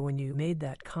seems, though, when you made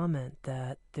that comment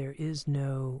that there is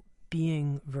no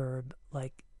being verb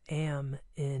like am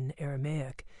in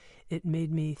Aramaic, it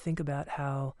made me think about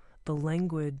how the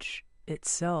language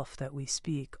itself that we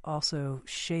speak also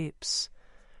shapes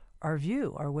our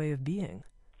view, our way of being.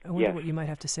 I wonder what you might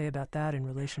have to say about that in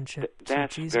relationship to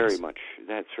Jesus.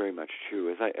 That's very much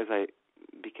true. As I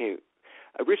became,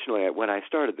 originally, when I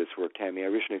started this work, Tami, I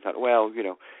originally thought, well,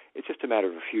 it's just a matter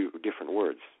of a few different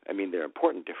words. I mean, they're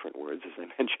important different words, as I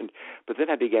mentioned, but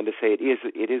then I began to say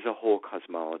it is a whole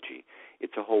cosmology.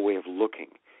 It's a whole way of looking.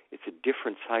 It's a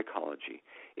different psychology.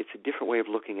 It's a different way of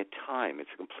looking at time.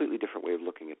 It's a completely different way of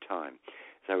looking at time.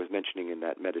 As I was mentioning in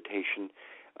that meditation,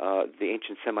 the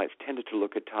ancient Semites tended to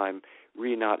look at time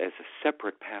really not as a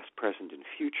separate past, present, and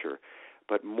future,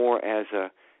 but more as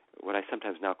what I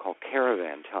sometimes now call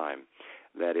caravan time.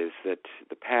 That is, that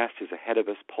the past is ahead of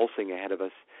us, pulsing ahead of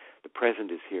us. The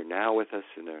present is here now with us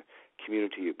in a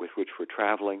community with which we're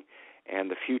traveling,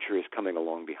 and the future is coming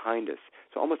along behind us.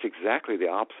 So almost exactly the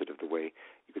opposite of the way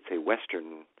you could say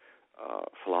Western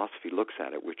philosophy looks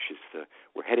at it, which is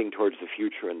we're heading towards the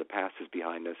future and the past is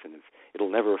behind us and it'll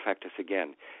never affect us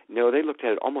again. No, they looked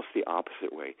at it almost the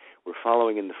opposite way. We're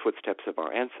following in the footsteps of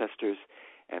our ancestors,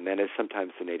 and then as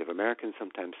sometimes the Native Americans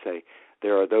sometimes say,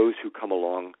 there are those who come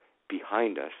along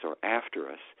behind us or after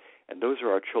us, and those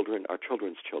are our children, our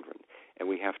children's children, and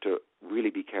we have to really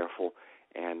be careful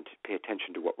and pay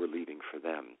attention to what we're leaving for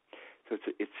them. So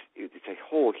it's a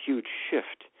whole huge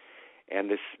shift. And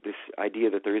this idea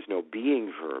that there is no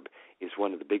being verb is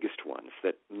one of the biggest ones,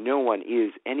 that no one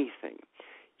is anything.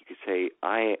 You could say,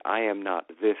 I am not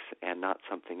this and not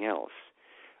something else.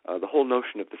 The whole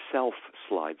notion of the self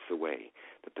slides away,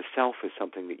 that the self is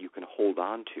something that you can hold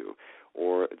on to,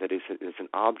 or that is an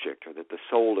object, or that the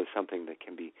soul is something that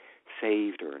can be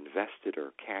saved or invested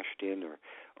or cashed in,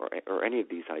 or any of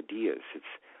these ideas. It's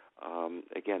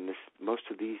again, most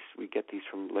of these, we get these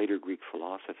from later Greek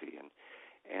philosophy,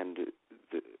 and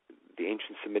the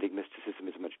ancient Semitic mysticism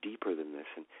is much deeper than this,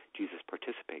 and Jesus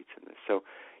participates in this. So,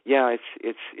 yeah,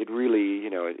 it really,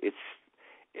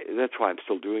 that's why I'm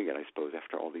still doing it, I suppose,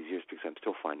 after all these years, because I'm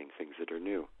still finding things that are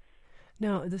new.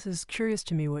 Now, this is curious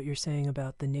to me what you're saying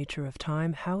about the nature of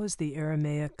time. How is the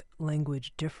Aramaic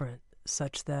language different,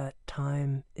 such that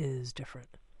time is different?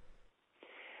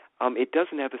 It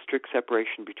doesn't have a strict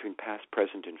separation between past,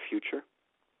 present, and future.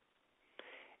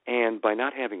 And by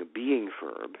not having a being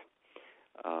verb,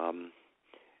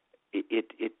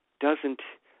 it doesn't,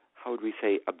 how would we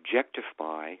say,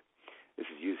 objectify.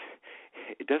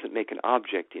 It doesn't make an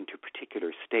object into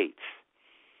particular states.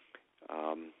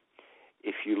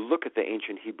 If you look at the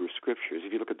ancient Hebrew scriptures,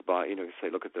 if you look at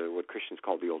look at what Christians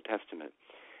call the Old Testament,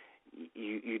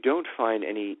 you don't find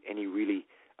any really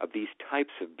of these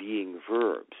types of being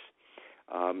verbs.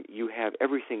 You have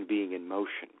everything being in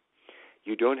motion.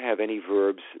 You don't have any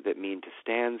verbs that mean to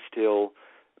stand still,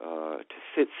 to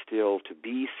sit still, to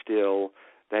be still,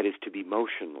 that is, to be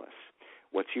motionless.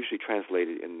 What's usually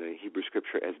translated in the Hebrew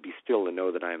Scripture as "be still and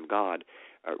know that I am God"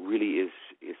 really is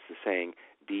the saying,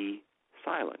 be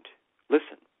silent,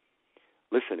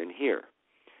 listen and hear.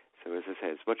 So as I say,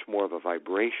 it's much more of a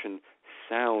vibration,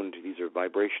 sound. These are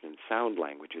vibration and sound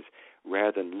languages,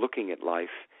 rather than looking at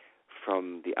life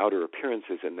from the outer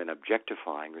appearances and then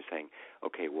objectifying or saying,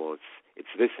 okay, well, it's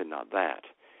this and not that.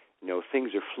 No,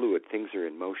 things are fluid, things are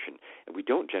in motion. And we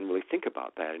don't generally think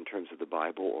about that in terms of the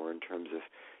Bible or in terms of,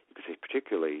 you could say,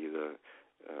 particularly the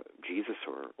Jesus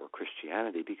or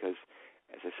Christianity, because,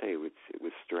 as I say, it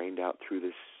was strained out through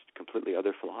this completely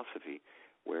other philosophy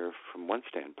where, from one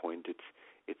standpoint,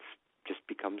 it's just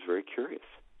becomes very curious.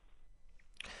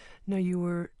 Now, you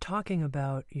were talking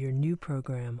about your new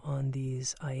program on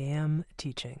these I Am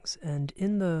teachings, and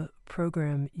in the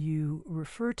program you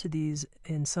refer to these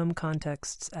in some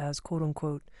contexts as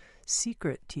quote-unquote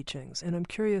secret teachings, and I'm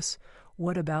curious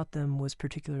what about them was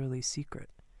particularly secret?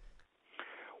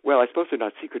 Well, I suppose they're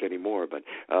not secret anymore, but...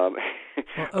 well,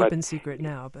 open secret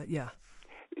now, but yeah.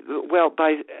 Well,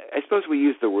 I suppose we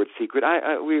use the word secret.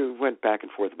 We went back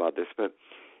and forth about this, but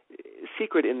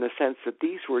secret in the sense that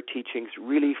these were teachings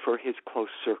really for his close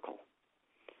circle.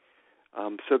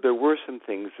 So there were some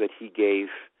things that he gave,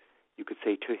 you could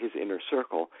say, to his inner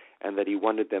circle, and that he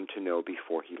wanted them to know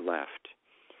before he left.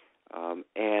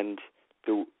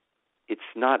 It's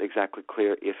not exactly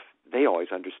clear if they always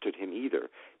understood him either,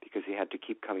 because he had to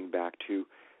keep coming back to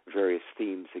various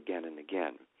themes again and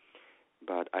again.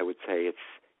 But I would say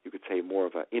you could say more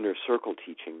of an inner circle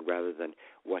teaching rather than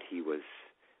what he was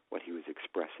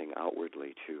expressing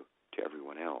outwardly to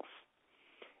everyone else.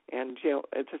 And,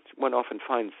 one often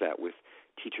finds that with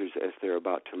teachers as they're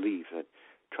about to leave, that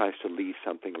tries to leave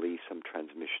some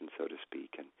transmission, so to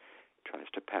speak, and tries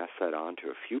to pass that on to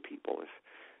a few people,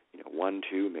 if, one,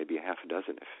 two, maybe a half a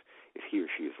dozen, if he or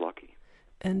she is lucky.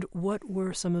 And what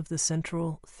were some of the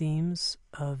central themes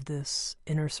of this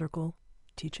inner circle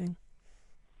teaching?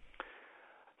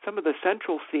 Some of the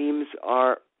central themes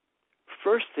are,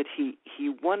 first, that he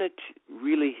wanted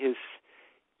really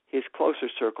his closer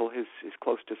circle, his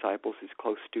close disciples, his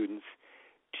close students,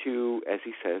 to, as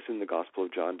he says in the Gospel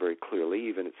of John very clearly,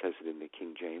 even it says it in the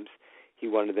King James, he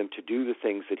wanted them to do the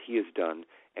things that he has done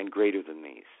and greater than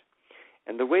these.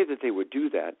 And the way that they would do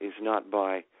that is not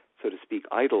by, so to speak,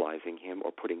 idolizing him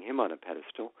or putting him on a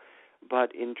pedestal,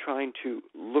 but in trying to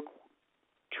look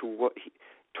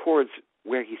towards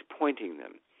where he's pointing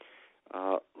them,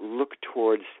 look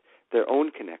towards their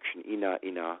own connection,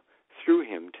 ina, through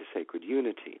him to sacred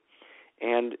unity.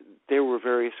 And there were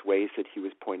various ways that he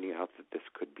was pointing out that this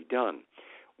could be done.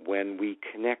 When we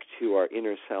connect to our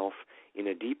inner self in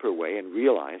a deeper way and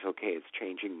realize, okay, it's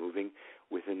changing, moving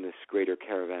within this greater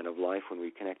caravan of life, when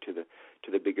we connect to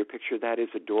the bigger picture, that is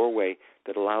a doorway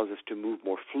that allows us to move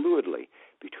more fluidly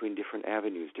between different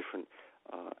avenues, different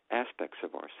aspects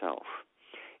of ourself.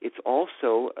 It's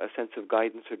also a sense of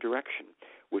guidance or direction,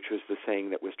 which was the saying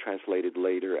that was translated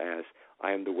later as,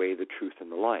 I am the way, the truth,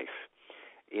 and the life.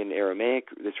 In Aramaic,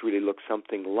 this really looks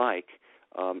something like,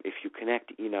 if you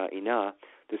connect ina,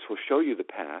 this will show you the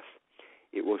path.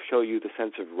 It will show you the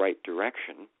sense of right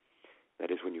direction. That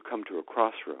is, when you come to a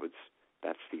crossroads,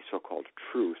 that's the so-called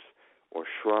truth, or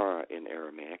shra in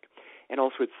Aramaic. And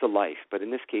also it's the life, but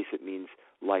in this case it means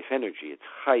life energy. It's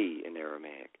chai in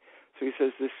Aramaic. So he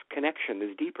says this connection,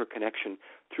 this deeper connection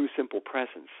through simple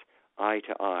presence, eye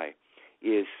to eye,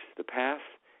 is the path,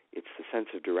 it's the sense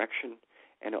of direction,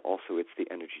 and also it's the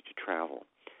energy to travel.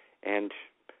 And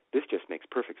this just makes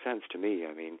perfect sense to me.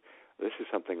 I mean, this is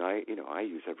something I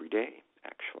use every day,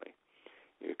 actually.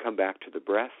 You come back to the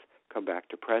breath, come back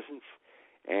to presence,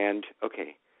 and,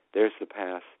 okay, there's the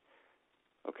path.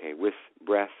 Okay, with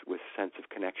breath, with sense of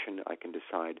connection, I can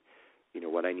decide,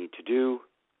 what I need to do,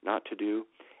 not to do,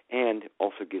 and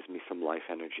also gives me some life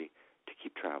energy to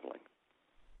keep traveling.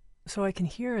 So I can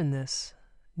hear in this,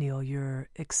 Neil, your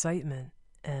excitement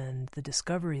and the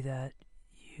discovery that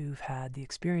you've had, the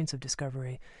experience of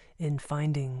discovery in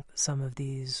finding some of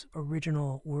these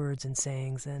original words and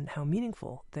sayings and how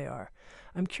meaningful they are.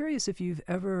 I'm curious if you've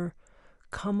ever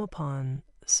come upon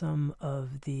some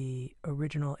of the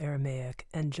original Aramaic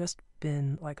and just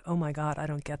been like, oh my God, I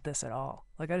don't get this at all.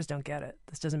 Like, I just don't get it.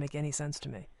 This doesn't make any sense to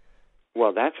me.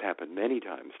 Well, that's happened many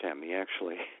times, Tami,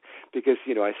 actually, because,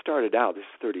 I started out, this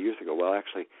is 30 years ago,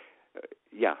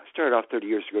 started off 30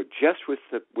 years ago just with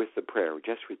the prayer,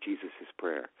 just with Jesus'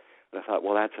 prayer. And I thought,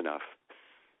 well, that's enough.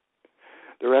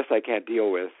 The rest I can't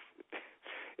deal with.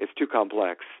 It's too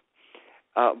complex.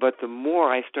 But the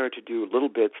more I started to do little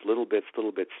bits,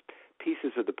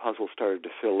 pieces of the puzzle started to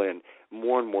fill in,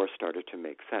 more and more started to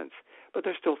make sense. But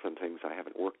there's still some things I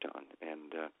haven't worked on,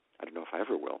 and I don't know if I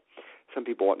ever will. Some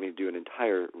people want me to do an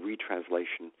entire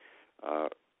retranslation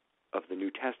of the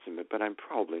New Testament, but I'm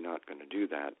probably not going to do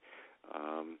that.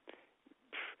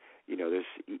 There's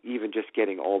even just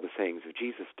getting all the sayings of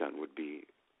Jesus done would be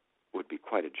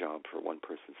quite a job for one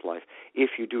person's life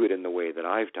if you do it in the way that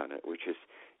I've done it, which is,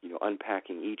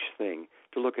 unpacking each thing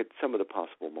to look at some of the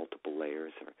possible multiple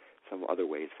layers or some other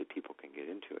ways that people can get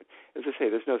into it. As I say,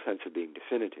 there's no sense of being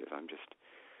definitive. I'm just,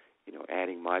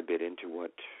 adding my bit into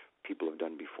what people have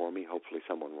done before me. Hopefully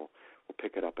someone will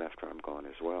pick it up after I'm gone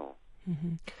as well.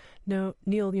 Mm-hmm. Now,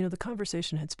 Neil, the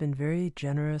conversation has been very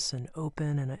generous and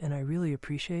open, and I really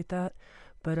appreciate that.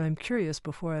 But I'm curious,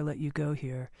 before I let you go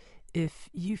here, if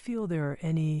you feel there are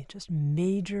any just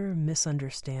major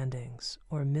misunderstandings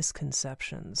or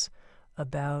misconceptions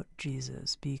about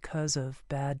Jesus because of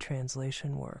bad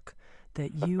translation work,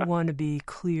 that you want to be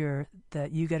clear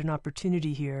that you get an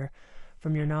opportunity here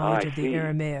from your knowledge of the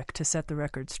Aramaic to set the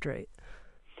record straight.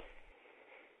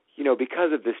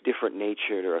 Because of this different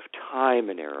nature of time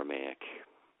in Aramaic,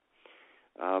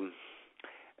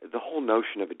 the whole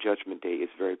notion of a judgment day is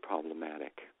very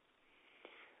problematic.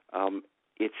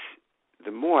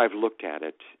 The more I've looked at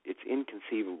it, it's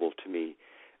inconceivable to me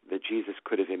that Jesus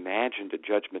could have imagined a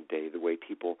judgment day the way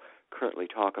people currently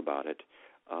talk about it,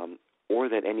 or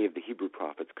that any of the Hebrew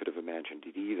prophets could have imagined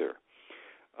it either.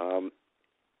 And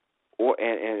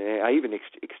I even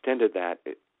extended that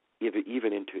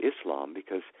even into Islam,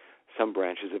 because some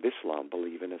branches of Islam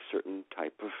believe in a certain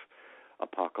type of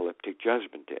apocalyptic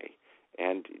judgment day.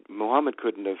 And Muhammad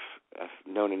couldn't have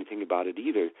known anything about it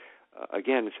either,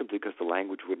 again, simply because the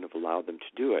language wouldn't have allowed them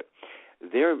to do it.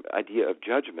 Their idea of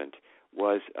judgment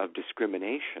was of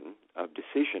discrimination, of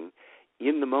decision,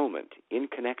 in the moment, in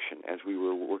connection, as we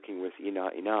were working with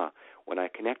Ina. When I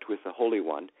connect with the Holy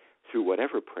One through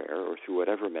whatever prayer or through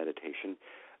whatever meditation,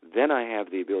 then I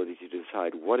have the ability to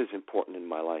decide what is important in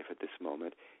my life at this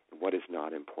moment and what is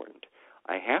not important.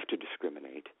 I have to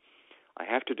discriminate. I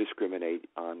have to discriminate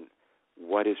on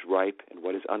what is ripe and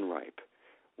what is unripe,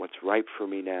 what's ripe for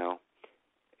me now,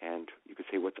 and you could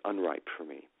say what's unripe for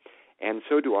me. And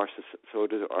so does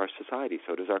our society,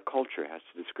 so does our culture, has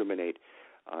to discriminate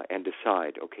and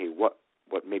decide, okay, what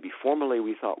maybe formerly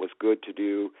we thought was good to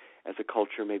do as a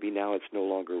culture, maybe now it's no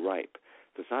longer ripe.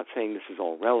 So it's not saying this is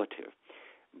all relative,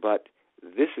 but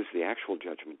this is the actual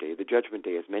judgment day. The judgment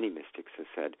day, as many mystics have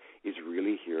said, is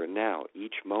really here and now.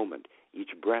 Each moment,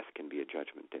 each breath can be a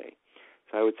judgment day.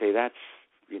 So I would say that's,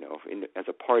 as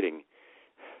a parting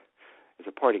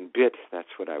bit,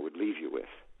 that's what I would leave you with.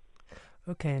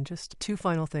 Okay, and just two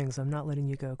final things. I'm not letting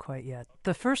you go quite yet.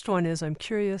 The first one is I'm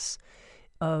curious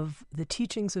of the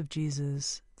teachings of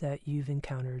Jesus that you've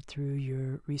encountered through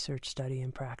your research, study,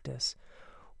 and practice.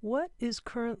 What is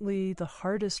currently the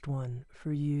hardest one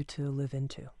for you to live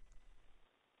into?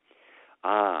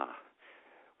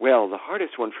 Well, the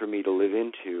hardest one for me to live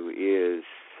into is,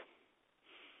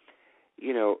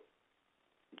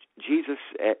 Jesus,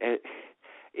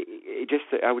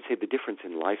 I would say the difference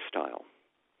in lifestyle.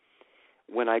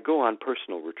 When I go on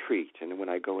personal retreat and when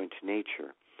I go into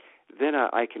nature, then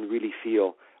I can really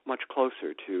feel much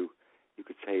closer to, you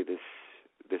could say,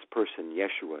 this person,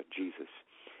 Yeshua, Jesus.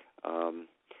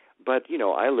 But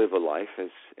I live a life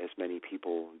as many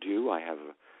people do. I have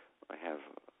a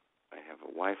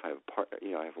wife. I have a partner.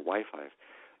 I have a wife. I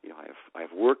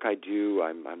have work I do.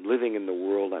 I'm living in the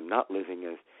world. I'm not living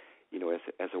as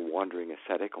a wandering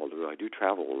ascetic, although I do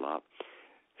travel a lot.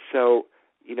 So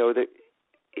he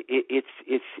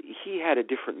had a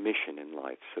different mission in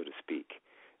life, so to speak.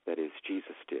 That is,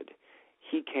 Jesus did.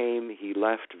 He came. He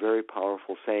left very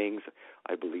powerful sayings.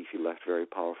 I believe he left very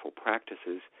powerful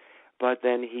practices. But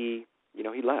then he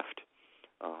left.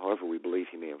 However, we believe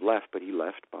he may have left, but he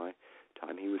left by the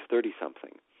time he was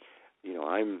 30-something.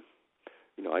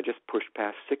 I just pushed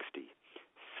past 60.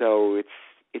 So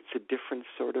it's a different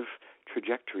sort of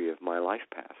trajectory of my life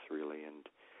path, really. And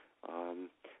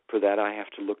for that, I have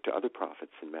to look to other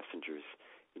prophets and messengers,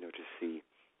 to see,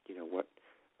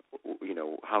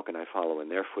 how can I follow in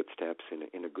their footsteps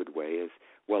in a good way as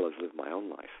well as live my own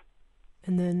life.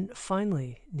 And then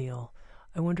finally, Neil,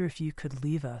 I wonder if you could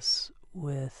leave us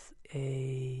with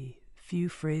a few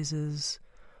phrases,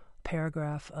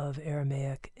 paragraph of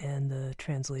Aramaic and the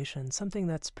translation, something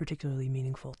that's particularly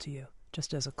meaningful to you,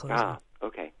 just as a closing.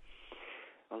 Okay.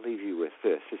 I'll leave you with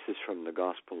this. This is from the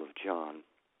Gospel of John.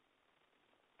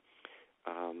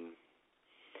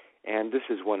 And this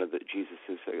is one of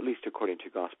Jesus's, at least according to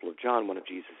Gospel of John, one of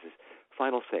Jesus's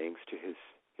final sayings to his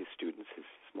students, his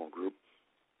small group.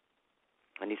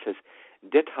 And he says,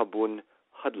 Dethabun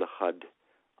hadlachad,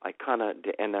 aikana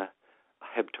de'ena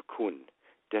ahebtakun.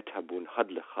 Dethabun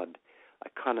hadlachad,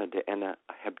 aikana de'ena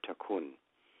ahebtakun.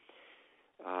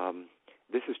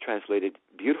 This is translated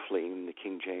beautifully in the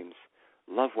King James,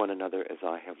 love one another as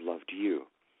I have loved you.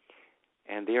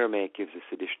 And the Aramaic gives this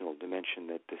additional dimension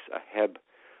that this aheb,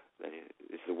 that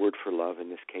is the word for love in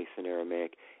this case in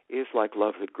Aramaic, is like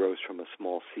love that grows from a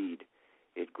small seed.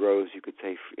 It grows, you could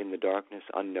say, in the darkness,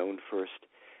 unknown first,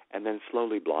 and then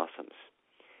slowly blossoms.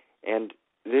 And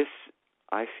this,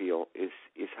 I feel, is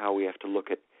how we have to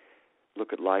look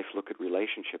at life, look at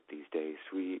relationship these days.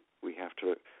 We have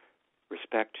to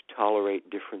respect, tolerate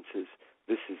differences.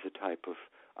 This is a type of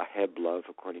aheb love,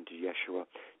 according to Yeshua,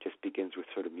 just begins with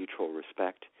sort of mutual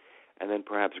respect. And then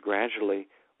perhaps gradually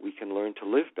we can learn to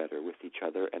live better with each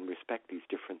other and respect these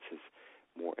differences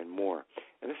more and more.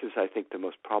 And this is, I think, the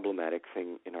most problematic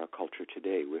thing in our culture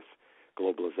today with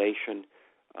globalization.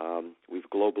 We've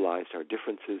globalized our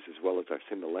differences as well as our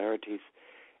similarities.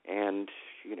 And,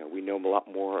 we know a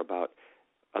lot more about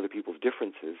other people's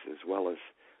differences as well as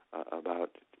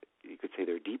about, you could say,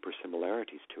 their deeper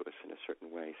similarities to us in a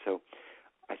certain way. So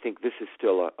I think this is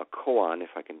still a koan,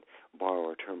 if I can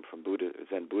borrow a term from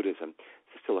Zen Buddhism.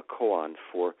 It's still a koan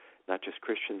for not just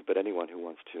Christians, but anyone who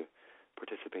wants to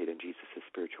participate in Jesus'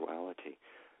 spirituality.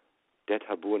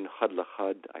 Dethabun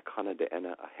hadlachad, aikana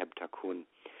de'ena ahebtakun.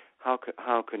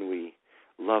 How can we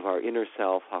love our inner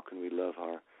self? How can we love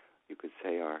our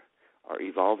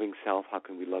evolving self? How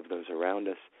can we love those around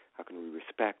us? How can we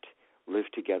respect, live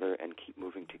together, and keep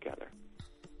moving together?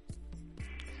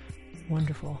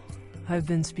 Wonderful. I've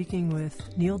been speaking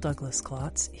with Neil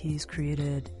Douglas-Klotz. He's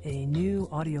created a new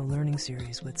audio learning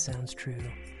series with Sounds True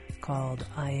called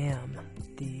I Am,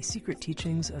 The Secret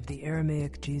Teachings of the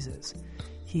Aramaic Jesus.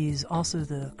 He's also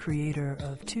the creator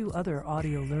of 2 other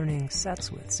audio learning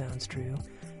sets with Sounds True,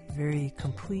 very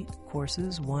complete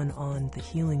courses, one on the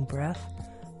healing breath,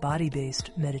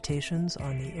 body-based meditations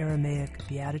on the Aramaic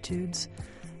Beatitudes,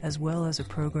 as well as a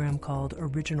program called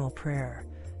Original Prayer,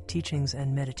 Teachings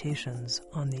and Meditations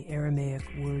on the Aramaic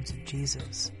Words of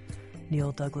Jesus.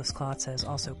 Neil Douglas-Klotz has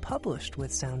also published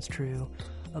with Sounds True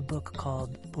a book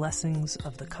called Blessings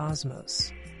of the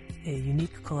Cosmos, a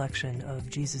unique collection of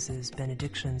Jesus'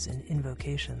 benedictions and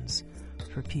invocations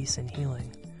for peace and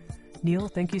healing. Neil,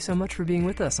 thank you so much for being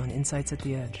with us on Insights at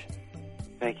the Edge.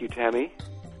 Thank you, Tami.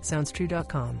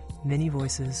 SoundsTrue.com. Many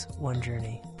voices, one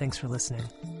journey. Thanks for listening.